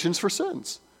purifications for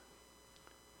sins.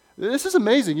 This is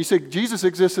amazing. You say, Jesus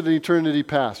existed in eternity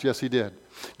past. Yes, He did.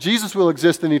 Jesus will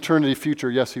exist in eternity future.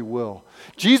 Yes, He will.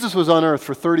 Jesus was on earth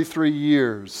for 33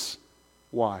 years.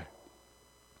 Why?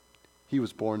 He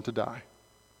was born to die.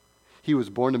 He was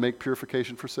born to make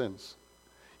purification for sins.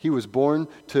 He was born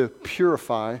to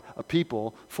purify a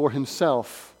people for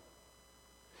Himself.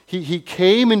 He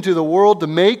came into the world to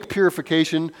make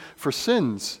purification for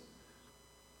sins.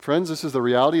 Friends, this is the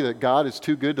reality that God is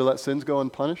too good to let sins go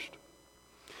unpunished.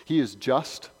 He is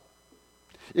just.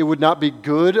 It would not be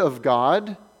good of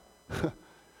God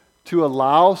to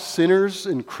allow sinners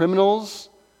and criminals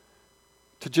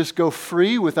to just go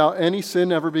free without any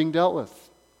sin ever being dealt with.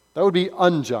 That would be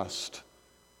unjust.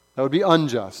 That would be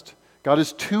unjust. God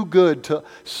is too good to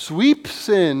sweep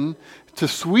sin, to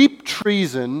sweep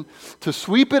treason, to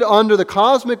sweep it under the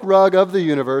cosmic rug of the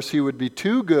universe. He would be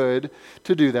too good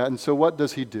to do that. And so what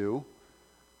does He do?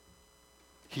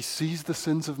 He sees the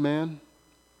sins of man.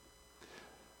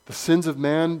 the sins of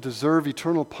man deserve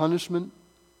eternal punishment.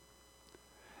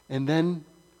 And then,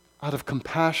 out of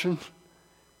compassion,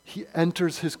 he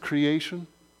enters his creation.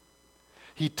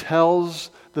 He tells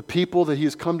the people that he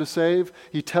has come to save.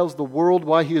 He tells the world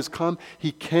why he has come.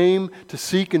 He came to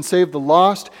seek and save the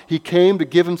lost. He came to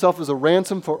give himself as a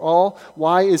ransom for all.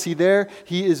 Why is he there?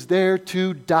 He is there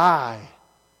to die.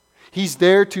 He's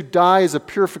there to die as a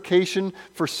purification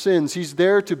for sins. He's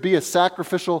there to be a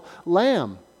sacrificial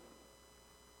lamb.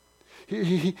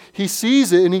 He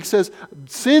sees it and he says,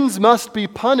 sins must be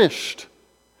punished.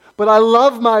 But I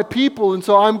love my people, and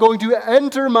so I'm going to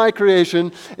enter my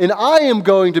creation, and I am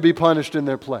going to be punished in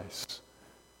their place.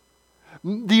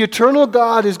 The eternal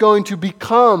God is going to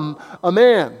become a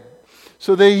man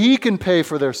so that he can pay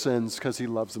for their sins because he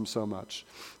loves them so much.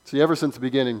 See, ever since the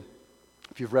beginning,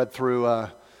 if you've read through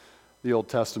the Old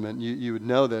Testament, you would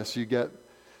know this. You get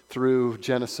through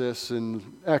Genesis and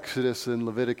Exodus and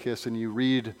Leviticus, and you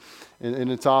read,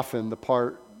 and it's often the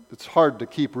part it's hard to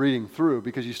keep reading through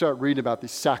because you start reading about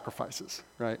these sacrifices,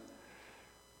 right?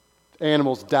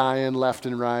 Animals dying left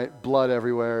and right, blood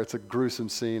everywhere. It's a gruesome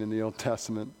scene in the Old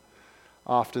Testament.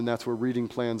 Often that's where reading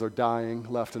plans are dying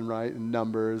left and right in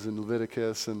Numbers and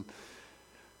Leviticus. And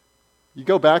you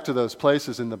go back to those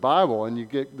places in the Bible and you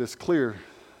get this clear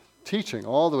teaching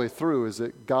all the way through is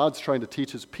that God's trying to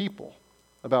teach his people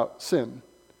about sin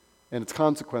and its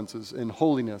consequences, and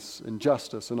holiness, and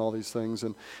justice, and all these things.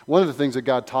 And one of the things that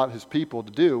God taught his people to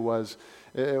do was,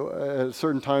 at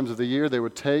certain times of the year, they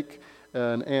would take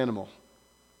an animal.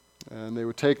 And they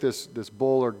would take this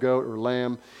bull or goat or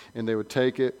lamb, and they would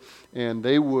take it, and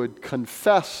they would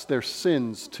confess their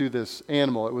sins to this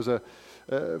animal. It was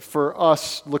for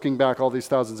us, looking back all these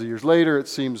thousands of years later, it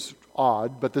seems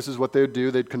odd, but this is what they would do.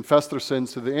 They'd confess their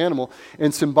sins to the animal,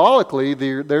 and symbolically,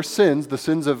 their sins, the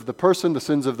sins of the person, the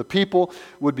sins of the people,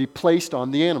 would be placed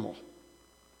on the animal.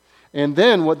 And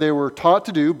then what they were taught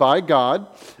to do by God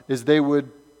is they would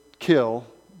kill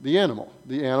the animal.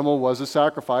 The animal was a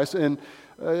sacrifice, and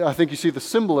I think you see the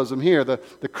symbolism here.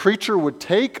 The creature would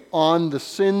take on the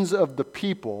sins of the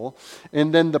people,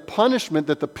 and then the punishment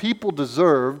that the people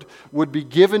deserved would be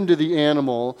given to the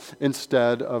animal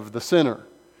instead of the sinner.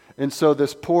 And so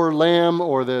this poor lamb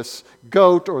or this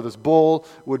goat or this bull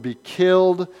would be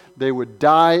killed. They would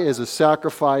die as a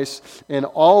sacrifice. And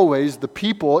always the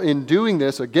people, in doing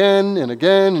this again and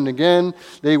again and again,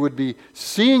 they would be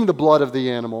seeing the blood of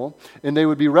the animal, and they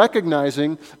would be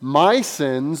recognizing my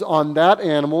sins on that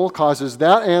animal causes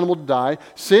that animal to die.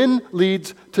 Sin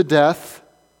leads to death.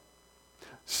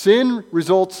 Sin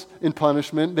results in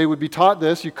punishment. They would be taught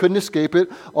this. You couldn't escape it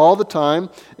all the time.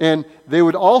 And they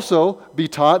would also be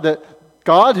taught that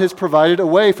God has provided a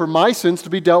way for my sins to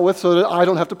be dealt with so that I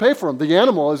don't have to pay for them. The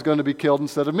animal is going to be killed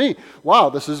instead of me. Wow,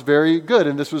 this is very good.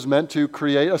 And this was meant to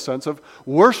create a sense of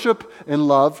worship and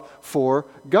love for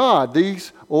God.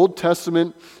 These Old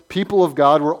Testament people of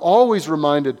God were always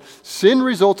reminded, sin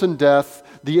results in death.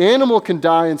 The animal can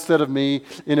die instead of me,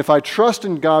 and if I trust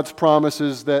in God's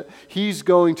promises that he's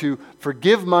going to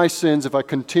forgive my sins if I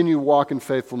continue walking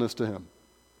faithfulness to him.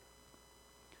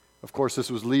 Of course, this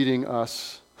was leading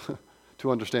us to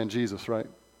understand Jesus, right?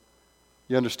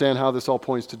 You understand how this all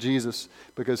points to Jesus,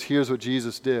 because here's what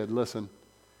Jesus did. Listen,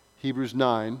 Hebrews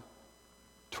 9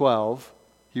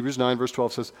 verse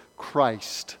 12 says,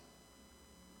 Christ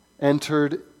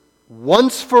entered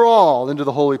once for all into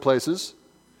the holy places.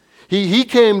 He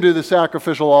came to the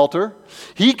sacrificial altar.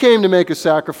 He came to make a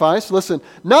sacrifice. Listen,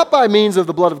 not by means of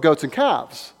the blood of goats and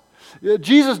calves.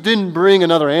 Jesus didn't bring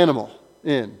another animal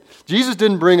in. Jesus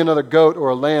didn't bring another goat or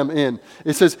a lamb in.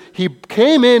 It says he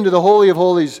came into the Holy of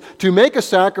Holies to make a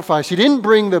sacrifice. He didn't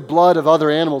bring the blood of other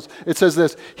animals. It says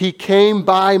this, he came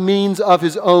by means of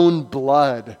his own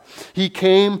blood. He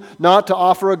came not to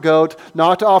offer a goat,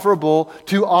 not to offer a bull,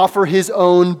 to offer his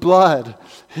own blood.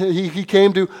 He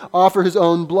came to offer his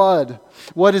own blood.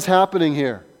 What is happening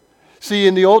here? See,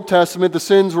 in the Old Testament, the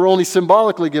sins were only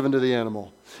symbolically given to the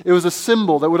animal. It was a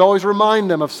symbol that would always remind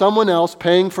them of someone else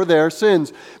paying for their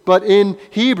sins. But in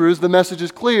Hebrews, the message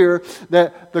is clear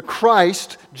that the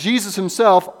Christ, Jesus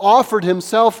himself, offered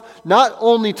himself not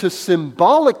only to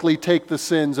symbolically take the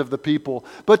sins of the people,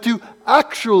 but to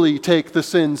actually take the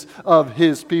sins of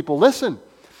his people. Listen,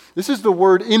 this is the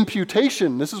word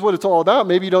imputation. This is what it's all about.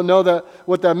 Maybe you don't know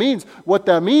what that means. What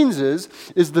that means is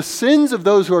the sins of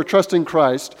those who are trusting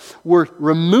Christ were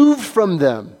removed from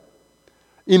them,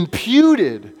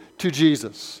 imputed to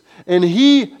Jesus. And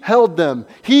he held them,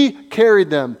 he carried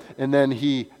them, and then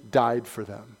he died for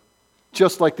them.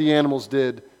 Just like the animals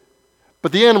did.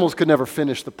 But the animals could never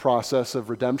finish the process of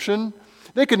redemption.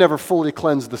 They could never fully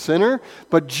cleanse the sinner.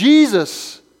 But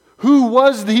Jesus, who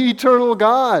was the eternal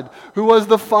God, who was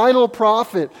the final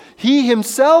prophet. He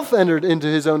himself entered into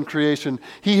his own creation.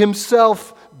 He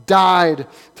himself died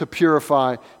to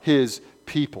purify his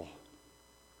people.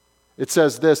 It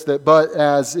says this, that but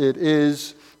as it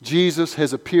is, Jesus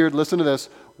has appeared, listen to this,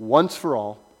 once for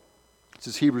all. This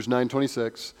is Hebrews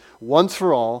 9:26. Once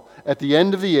for all, at the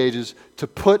end of the ages, to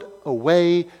put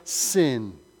away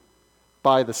sin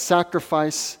by the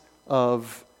sacrifice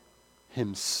of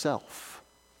himself.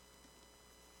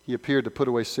 He appeared to put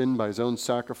away sin by his own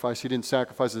sacrifice. He didn't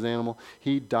sacrifice his animal.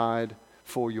 He died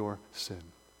for your sin.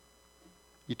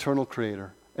 Eternal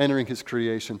Creator, entering his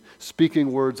creation,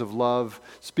 speaking words of love,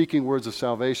 speaking words of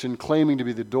salvation, claiming to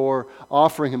be the door,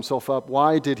 offering himself up.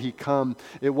 Why did he come?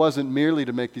 It wasn't merely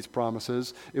to make these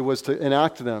promises. It was to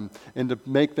enact them and to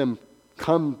make them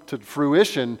come to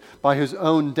fruition by his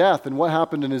own death. And what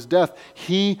happened in his death?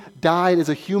 He died as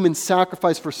a human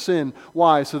sacrifice for sin.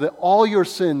 Why? So that all your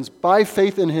sins, by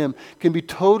faith in him, can be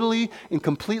totally and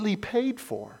completely paid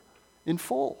for in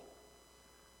full.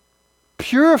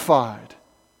 Purified.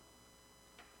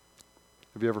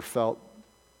 Have you ever felt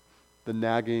the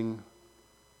nagging,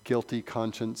 guilty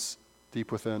conscience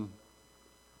deep within?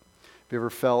 Have you ever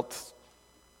felt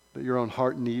that your own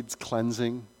heart needs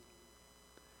cleansing?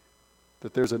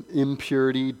 That there's an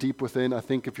impurity deep within? I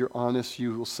think if you're honest,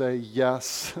 you will say,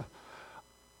 yes.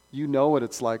 You know what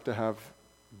it's like to have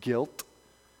guilt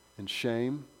and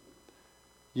shame.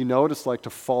 You know what it's like to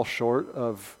fall short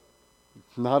of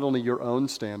not only your own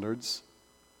standards,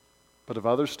 but of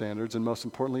other standards, and most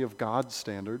importantly, of God's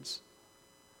standards.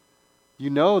 You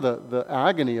know the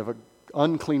agony of an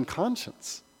unclean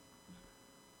conscience,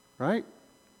 right?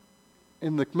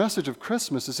 And the message of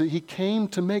Christmas is that he came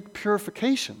to make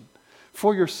purification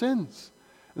for your sins.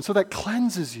 And so that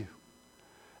cleanses you.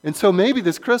 And so maybe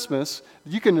this Christmas,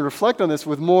 you can reflect on this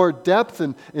with more depth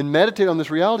and meditate on this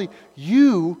reality.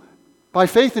 You, by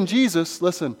faith in Jesus,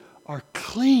 listen, are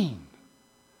clean,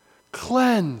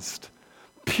 cleansed,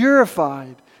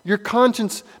 purified. Your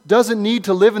conscience doesn't need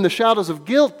to live in the shadows of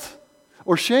guilt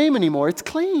or shame anymore. It's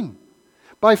clean.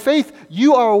 By faith,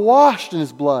 you are washed in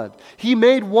his blood. He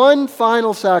made one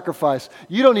final sacrifice.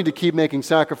 You don't need to keep making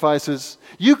sacrifices.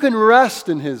 You can rest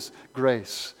in his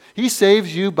grace. He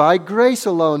saves you by grace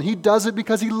alone. He does it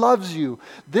because he loves you.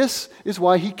 This is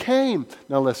why he came.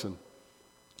 Now listen.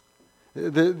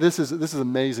 This is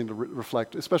amazing to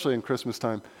reflect, especially in Christmas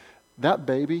time. That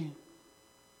baby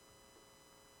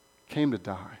came to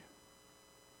die.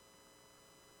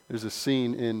 There's a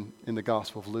scene in the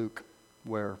Gospel of Luke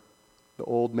where the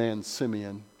old man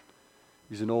Simeon,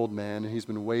 he's an old man, and he's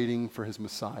been waiting for his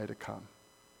Messiah to come.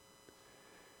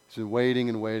 He's been waiting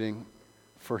and waiting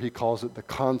for, he calls it, the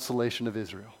consolation of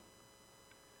Israel.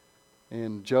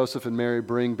 And Joseph and Mary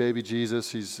bring baby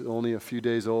Jesus. He's only a few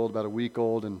days old, about a week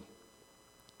old,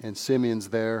 and Simeon's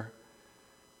there.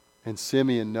 And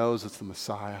Simeon knows it's the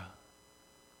Messiah.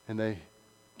 And they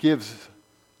gives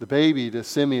the baby to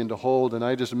Simeon to hold, and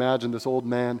I just imagine this old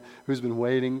man who's been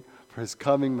waiting for his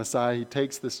coming Messiah. He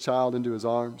takes this child into his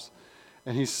arms,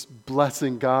 and he's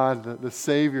blessing God that the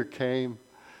Savior came.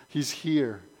 He's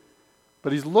here.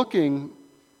 But he's looking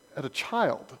at a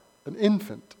child, an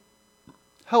infant,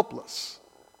 helpless.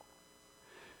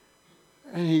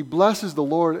 And he blesses the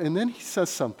Lord, and then he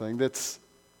says something that's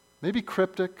maybe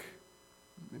cryptic,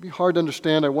 maybe hard to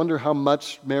understand. I wonder how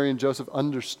much Mary and Joseph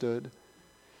understood.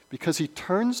 Because he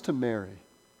turns to Mary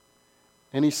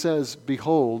and he says,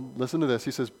 behold, listen to this,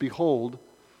 he says, behold,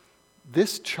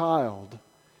 this child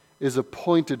is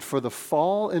appointed for the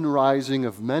fall and rising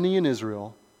of many in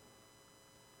Israel,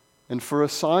 and for a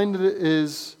sign that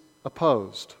is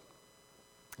opposed.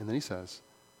 And then he says,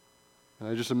 and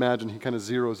I just imagine he kind of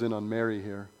zeroes in on Mary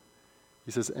here.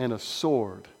 He says, and a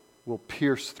sword will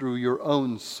pierce through your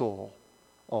own soul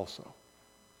also.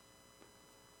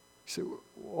 You say,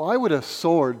 why would a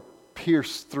sword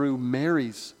pierce through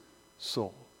Mary's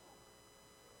soul?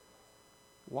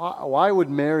 Why would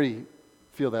Mary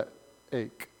feel that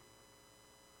ache?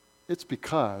 It's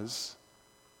because,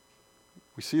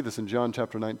 we see this in John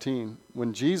chapter 19,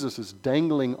 when Jesus is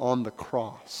dangling on the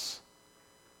cross,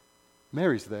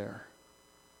 Mary's there.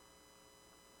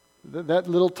 That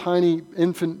little tiny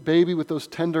infant baby with those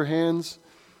tender hands,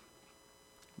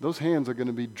 those hands are going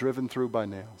to be driven through by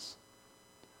nails.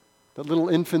 That little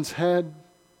infant's head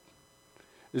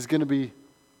is going to be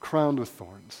crowned with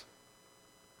thorns.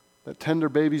 That tender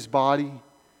baby's body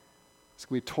is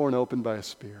going to be torn open by a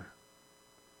spear.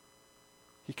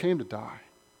 He came to die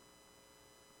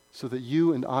so that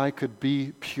you and I could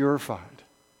be purified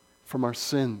from our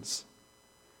sins.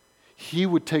 He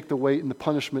would take the weight and the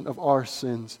punishment of our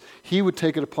sins. He would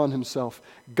take it upon himself.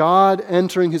 God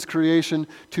entering his creation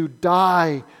to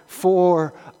die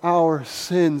for our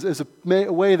sins as a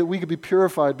way that we could be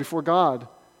purified before God.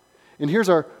 And here's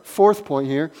our fourth point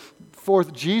here.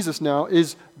 Fourth, Jesus now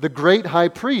is the great high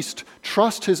priest.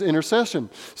 Trust his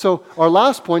intercession. So our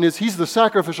last point is he's the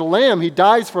sacrificial lamb. He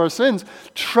dies for our sins.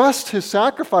 Trust his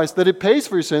sacrifice, that it pays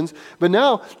for your sins. But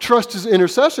now, trust his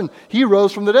intercession. He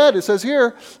rose from the dead. It says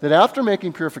here that after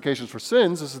making purifications for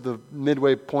sins, this is the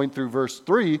midway point through verse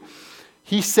 3,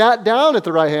 he sat down at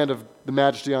the right hand of the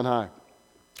Majesty on high.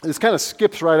 This kind of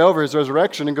skips right over his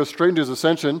resurrection and goes straight into his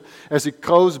ascension as he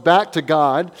goes back to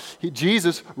God.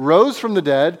 Jesus rose from the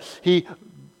dead. He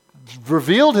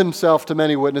revealed himself to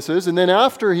many witnesses. And then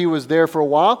after he was there for a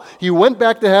while, he went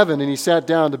back to heaven and he sat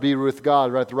down to be with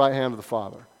God right at the right hand of the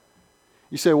Father.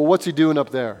 You say, well, what's he doing up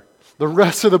there? The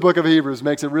rest of the book of Hebrews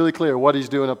makes it really clear what he's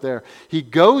doing up there. He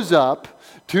goes up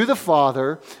to the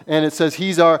Father and it says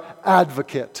he's our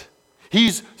advocate.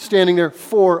 He's standing there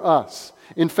for us.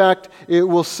 In fact, it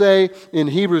will say in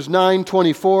Hebrews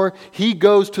 9:24, he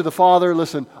goes to the Father,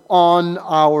 listen, on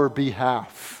our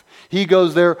behalf. He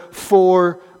goes there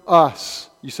for us.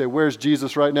 You say, where's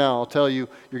Jesus right now? I'll tell you,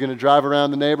 you're going to drive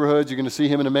around the neighborhoods, you're going to see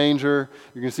him in a manger,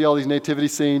 you're going to see all these nativity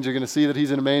scenes, you're going to see that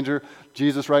he's in a manger.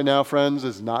 Jesus right now, friends,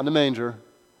 is not in a manger.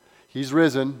 He's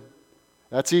risen.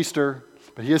 That's Easter.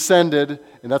 But he ascended,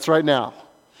 and that's right now.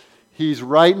 He's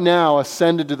right now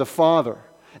ascended to the Father.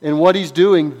 And what he's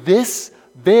doing this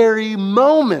very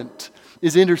moment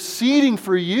is interceding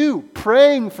for you,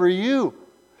 praying for you.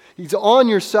 He's on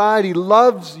your side. He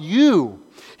loves you.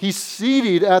 He's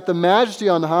seated at the Majesty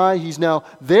on high. He's now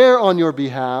there on your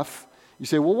behalf. You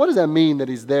say, well, what does that mean that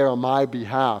he's there on my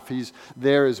behalf? He's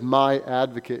there as my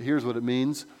advocate. Here's what it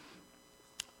means.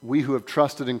 We who have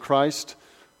trusted in Christ,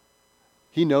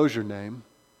 he knows your name.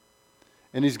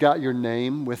 And he's got your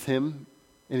name with him.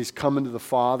 And he's coming to the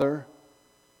Father.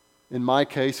 In my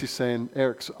case, he's saying,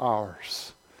 Eric's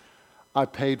ours. I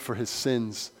paid for his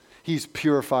sins. He's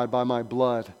purified by my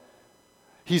blood.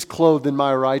 He's clothed in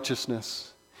my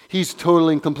righteousness. He's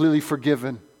totally and completely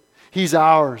forgiven. He's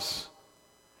ours.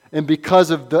 And because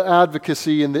of the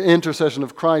advocacy and the intercession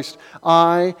of Christ,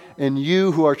 I and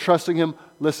you who are trusting him,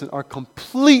 listen, are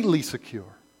completely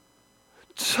secure.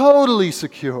 Totally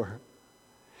secure.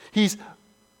 He's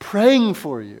praying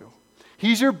for you.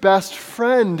 He's your best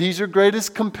friend. He's your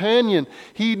greatest companion.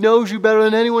 He knows you better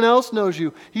than anyone else knows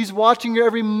you. He's watching your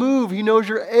every move. He knows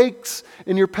your aches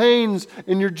and your pains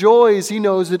and your joys. He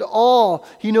knows it all.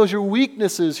 He knows your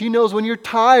weaknesses. He knows when you're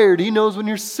tired. He knows when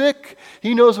you're sick.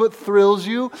 He knows what thrills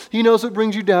you. He knows what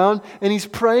brings you down. And he's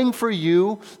praying for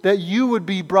you that you would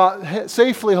be brought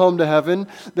safely home to heaven,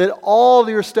 that all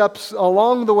your steps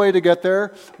along the way to get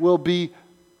there will be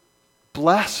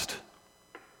blessed.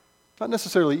 Not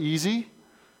necessarily easy,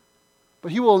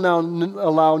 but he will now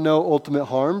allow no ultimate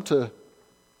harm to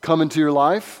come into your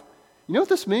life. You know what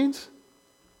this means?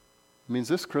 It means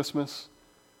this Christmas,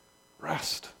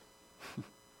 rest.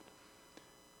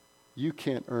 You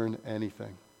can't earn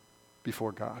anything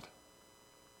before God.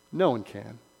 No one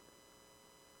can.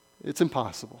 It's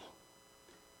impossible.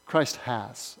 Christ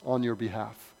has on your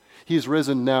behalf. He is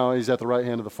risen now. He's at the right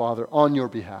hand of the Father on your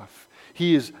behalf.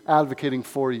 He is advocating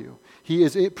for you. He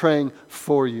is praying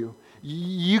for you.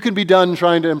 You can be done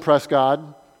trying to impress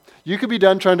God. You could be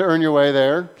done trying to earn your way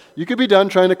there. You could be done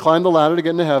trying to climb the ladder to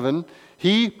get into heaven.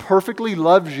 He perfectly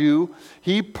loves you.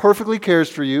 He perfectly cares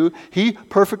for you. He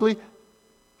perfectly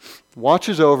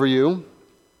watches over you.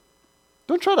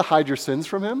 Don't try to hide your sins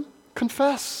from him.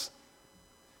 Confess.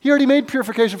 He already made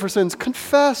purification for sins.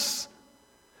 Confess.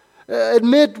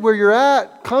 Admit where you're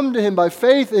at. Come to him by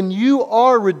faith, and you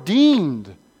are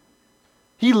redeemed.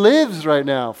 He lives right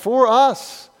now for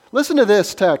us. Listen to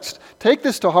this text. Take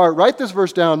this to heart. Write this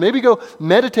verse down. Maybe go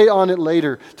meditate on it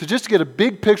later to just get a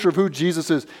big picture of who Jesus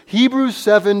is. Hebrews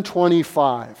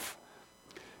 7:25.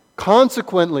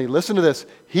 Consequently, listen to this.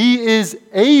 He is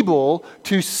able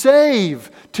to save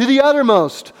to the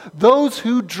uttermost those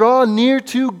who draw near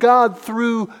to God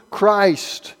through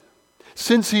Christ,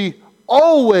 since he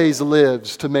always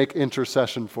lives to make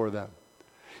intercession for them.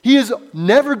 He is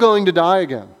never going to die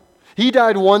again. He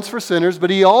died once for sinners, but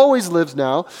he always lives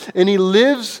now, and he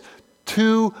lives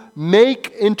to make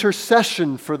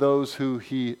intercession for those who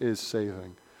he is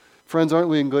saving. Friends, aren't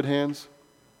we in good hands?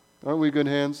 Aren't we in good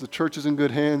hands? The church is in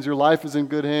good hands. Your life is in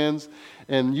good hands.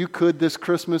 And you could this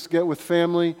Christmas get with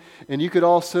family, and you could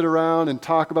all sit around and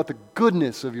talk about the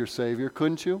goodness of your Savior,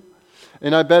 couldn't you?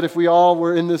 And I bet if we all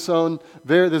were in this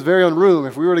very own room,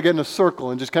 if we were to get in a circle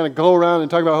and just kind of go around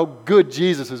and talk about how good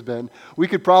Jesus has been, we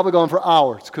could probably go on for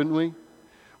hours, couldn't we?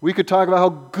 We could talk about how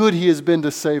good he has been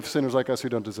to save sinners like us who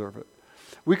don't deserve it.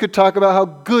 We could talk about how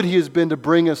good he has been to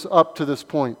bring us up to this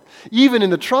point. Even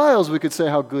in the trials, we could say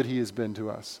how good he has been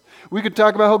to us. We could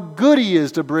talk about how good he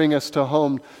is to bring us to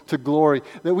home to glory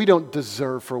that we don't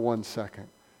deserve for 1 second.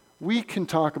 We can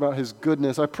talk about his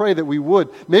goodness. I pray that we would.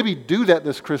 Maybe do that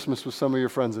this Christmas with some of your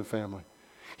friends and family.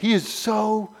 He is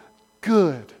so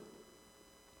good.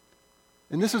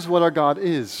 And this is what our God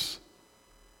is.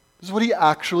 This is what he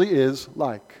actually is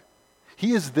like.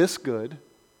 He is this good.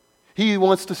 He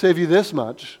wants to save you this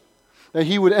much, that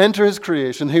he would enter his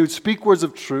creation, he would speak words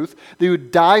of truth, that he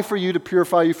would die for you to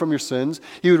purify you from your sins,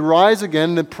 he would rise again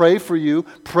and then pray for you,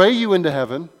 pray you into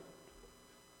heaven.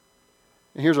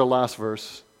 And here's our last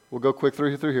verse. We'll go quick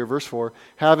through here. Verse 4,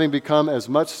 having become as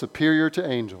much superior to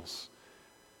angels.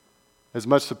 As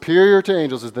much superior to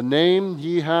angels as the name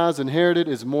he has inherited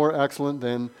is more excellent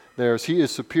than theirs. He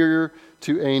is superior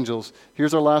to angels.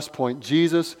 Here's our last point.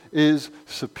 Jesus is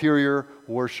superior.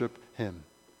 Worship him.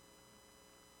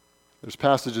 There's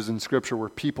passages in Scripture where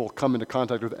people come into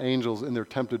contact with angels and they're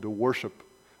tempted to worship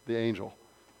the angel,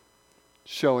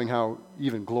 showing how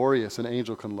even glorious an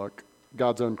angel can look,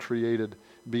 God's own created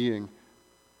being.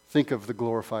 Think of the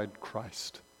glorified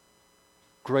Christ,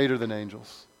 greater than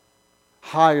angels,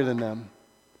 higher than them,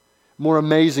 more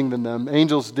amazing than them.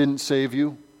 Angels didn't save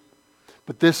you,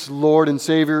 but this Lord and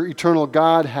Savior, eternal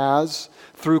God, has,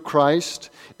 through Christ,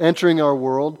 entering our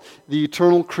world. The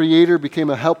eternal Creator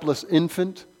became a helpless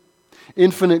infant.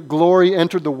 Infinite glory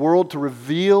entered the world to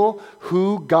reveal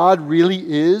who God really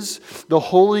is. The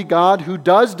holy God, who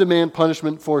does demand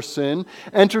punishment for sin,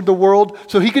 entered the world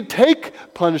so he could take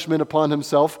punishment upon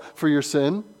himself for your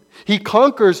sin. He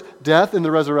conquers death in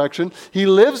the resurrection. He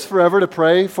lives forever to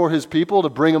pray for his people, to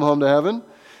bring them home to heaven.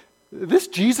 This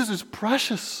Jesus is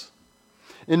precious.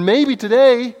 And maybe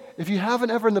today, if you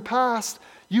haven't ever in the past,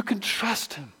 you can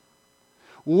trust him,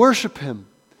 worship him,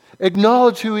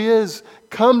 acknowledge who he is,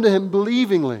 come to him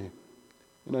believingly.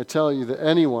 And I tell you that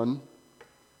anyone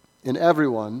and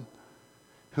everyone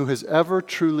who has ever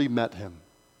truly met him,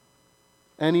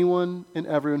 anyone and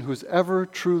everyone who has ever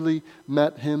truly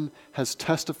met him has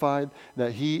testified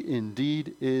that he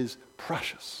indeed is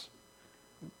precious,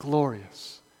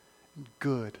 glorious, and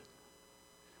good.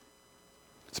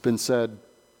 It's been said,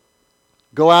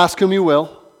 go ask whom you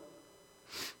will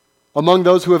among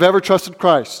those who have ever trusted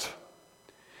Christ,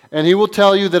 and he will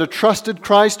tell you that a trusted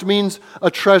Christ means a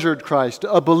treasured Christ.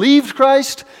 A believed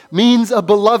Christ means a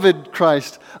beloved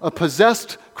Christ. A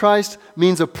possessed Christ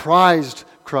means a prized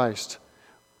Christ.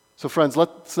 So friends,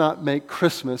 let's not make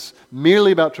Christmas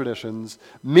merely about traditions,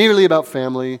 merely about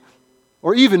family,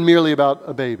 or even merely about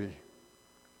a baby.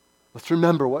 Let's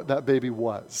remember what that baby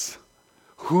was,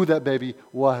 who that baby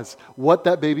was, what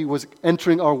that baby was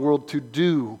entering our world to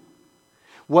do,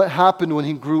 what happened when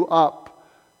he grew up,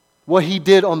 what he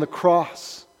did on the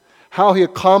cross, how he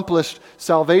accomplished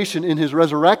salvation in his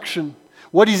resurrection,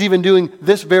 what he's even doing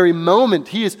this very moment.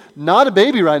 He is not a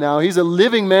baby right now. He's a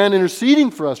living man interceding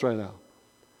for us right now.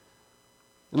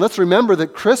 And let's remember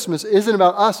that Christmas isn't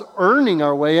about us earning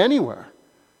our way anywhere.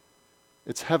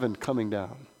 It's heaven coming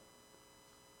down,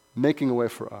 making a way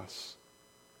for us.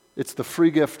 It's the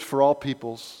free gift for all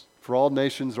peoples, for all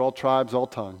nations, all tribes, all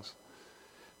tongues.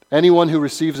 Anyone who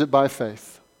receives it by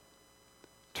faith,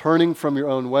 turning from your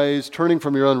own ways, turning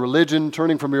from your own religion,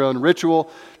 turning from your own ritual,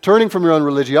 turning from your own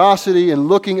religiosity, and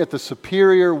looking at the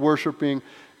superior, worshiping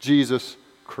Jesus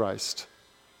Christ.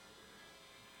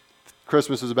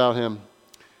 Christmas is about him.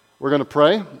 We're going to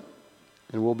pray,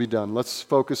 and we'll be done. Let's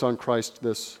focus on Christ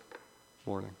this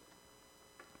morning.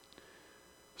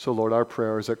 So, Lord, our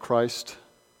prayer is that Christ,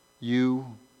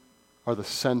 you are the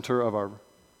center of our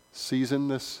season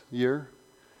this year.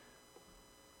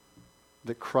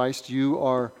 That Christ, you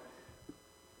are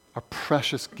our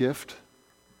precious gift.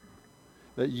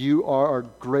 That you are our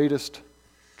greatest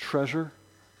treasure.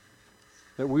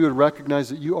 That we would recognize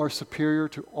that you are superior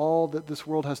to all that this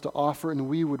world has to offer, and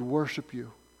we would worship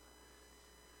you.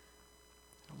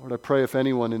 Lord, I pray if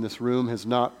anyone in this room has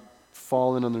not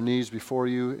fallen on their knees before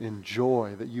you in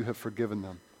joy that you have forgiven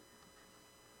them,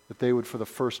 that they would for the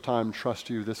first time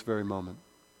trust you this very moment.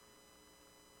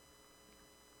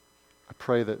 I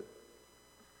pray that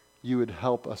you would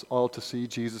help us all to see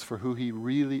Jesus for who he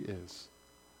really is,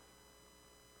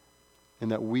 and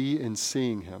that we, in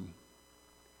seeing him,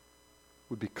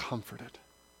 would be comforted,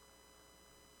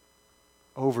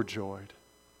 overjoyed,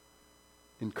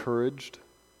 encouraged,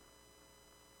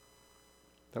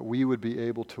 that we would be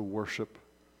able to worship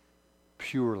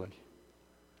purely,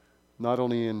 not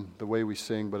only in the way we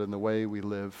sing, but in the way we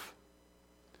live.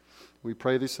 We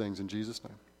pray these things in Jesus'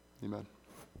 name. Amen.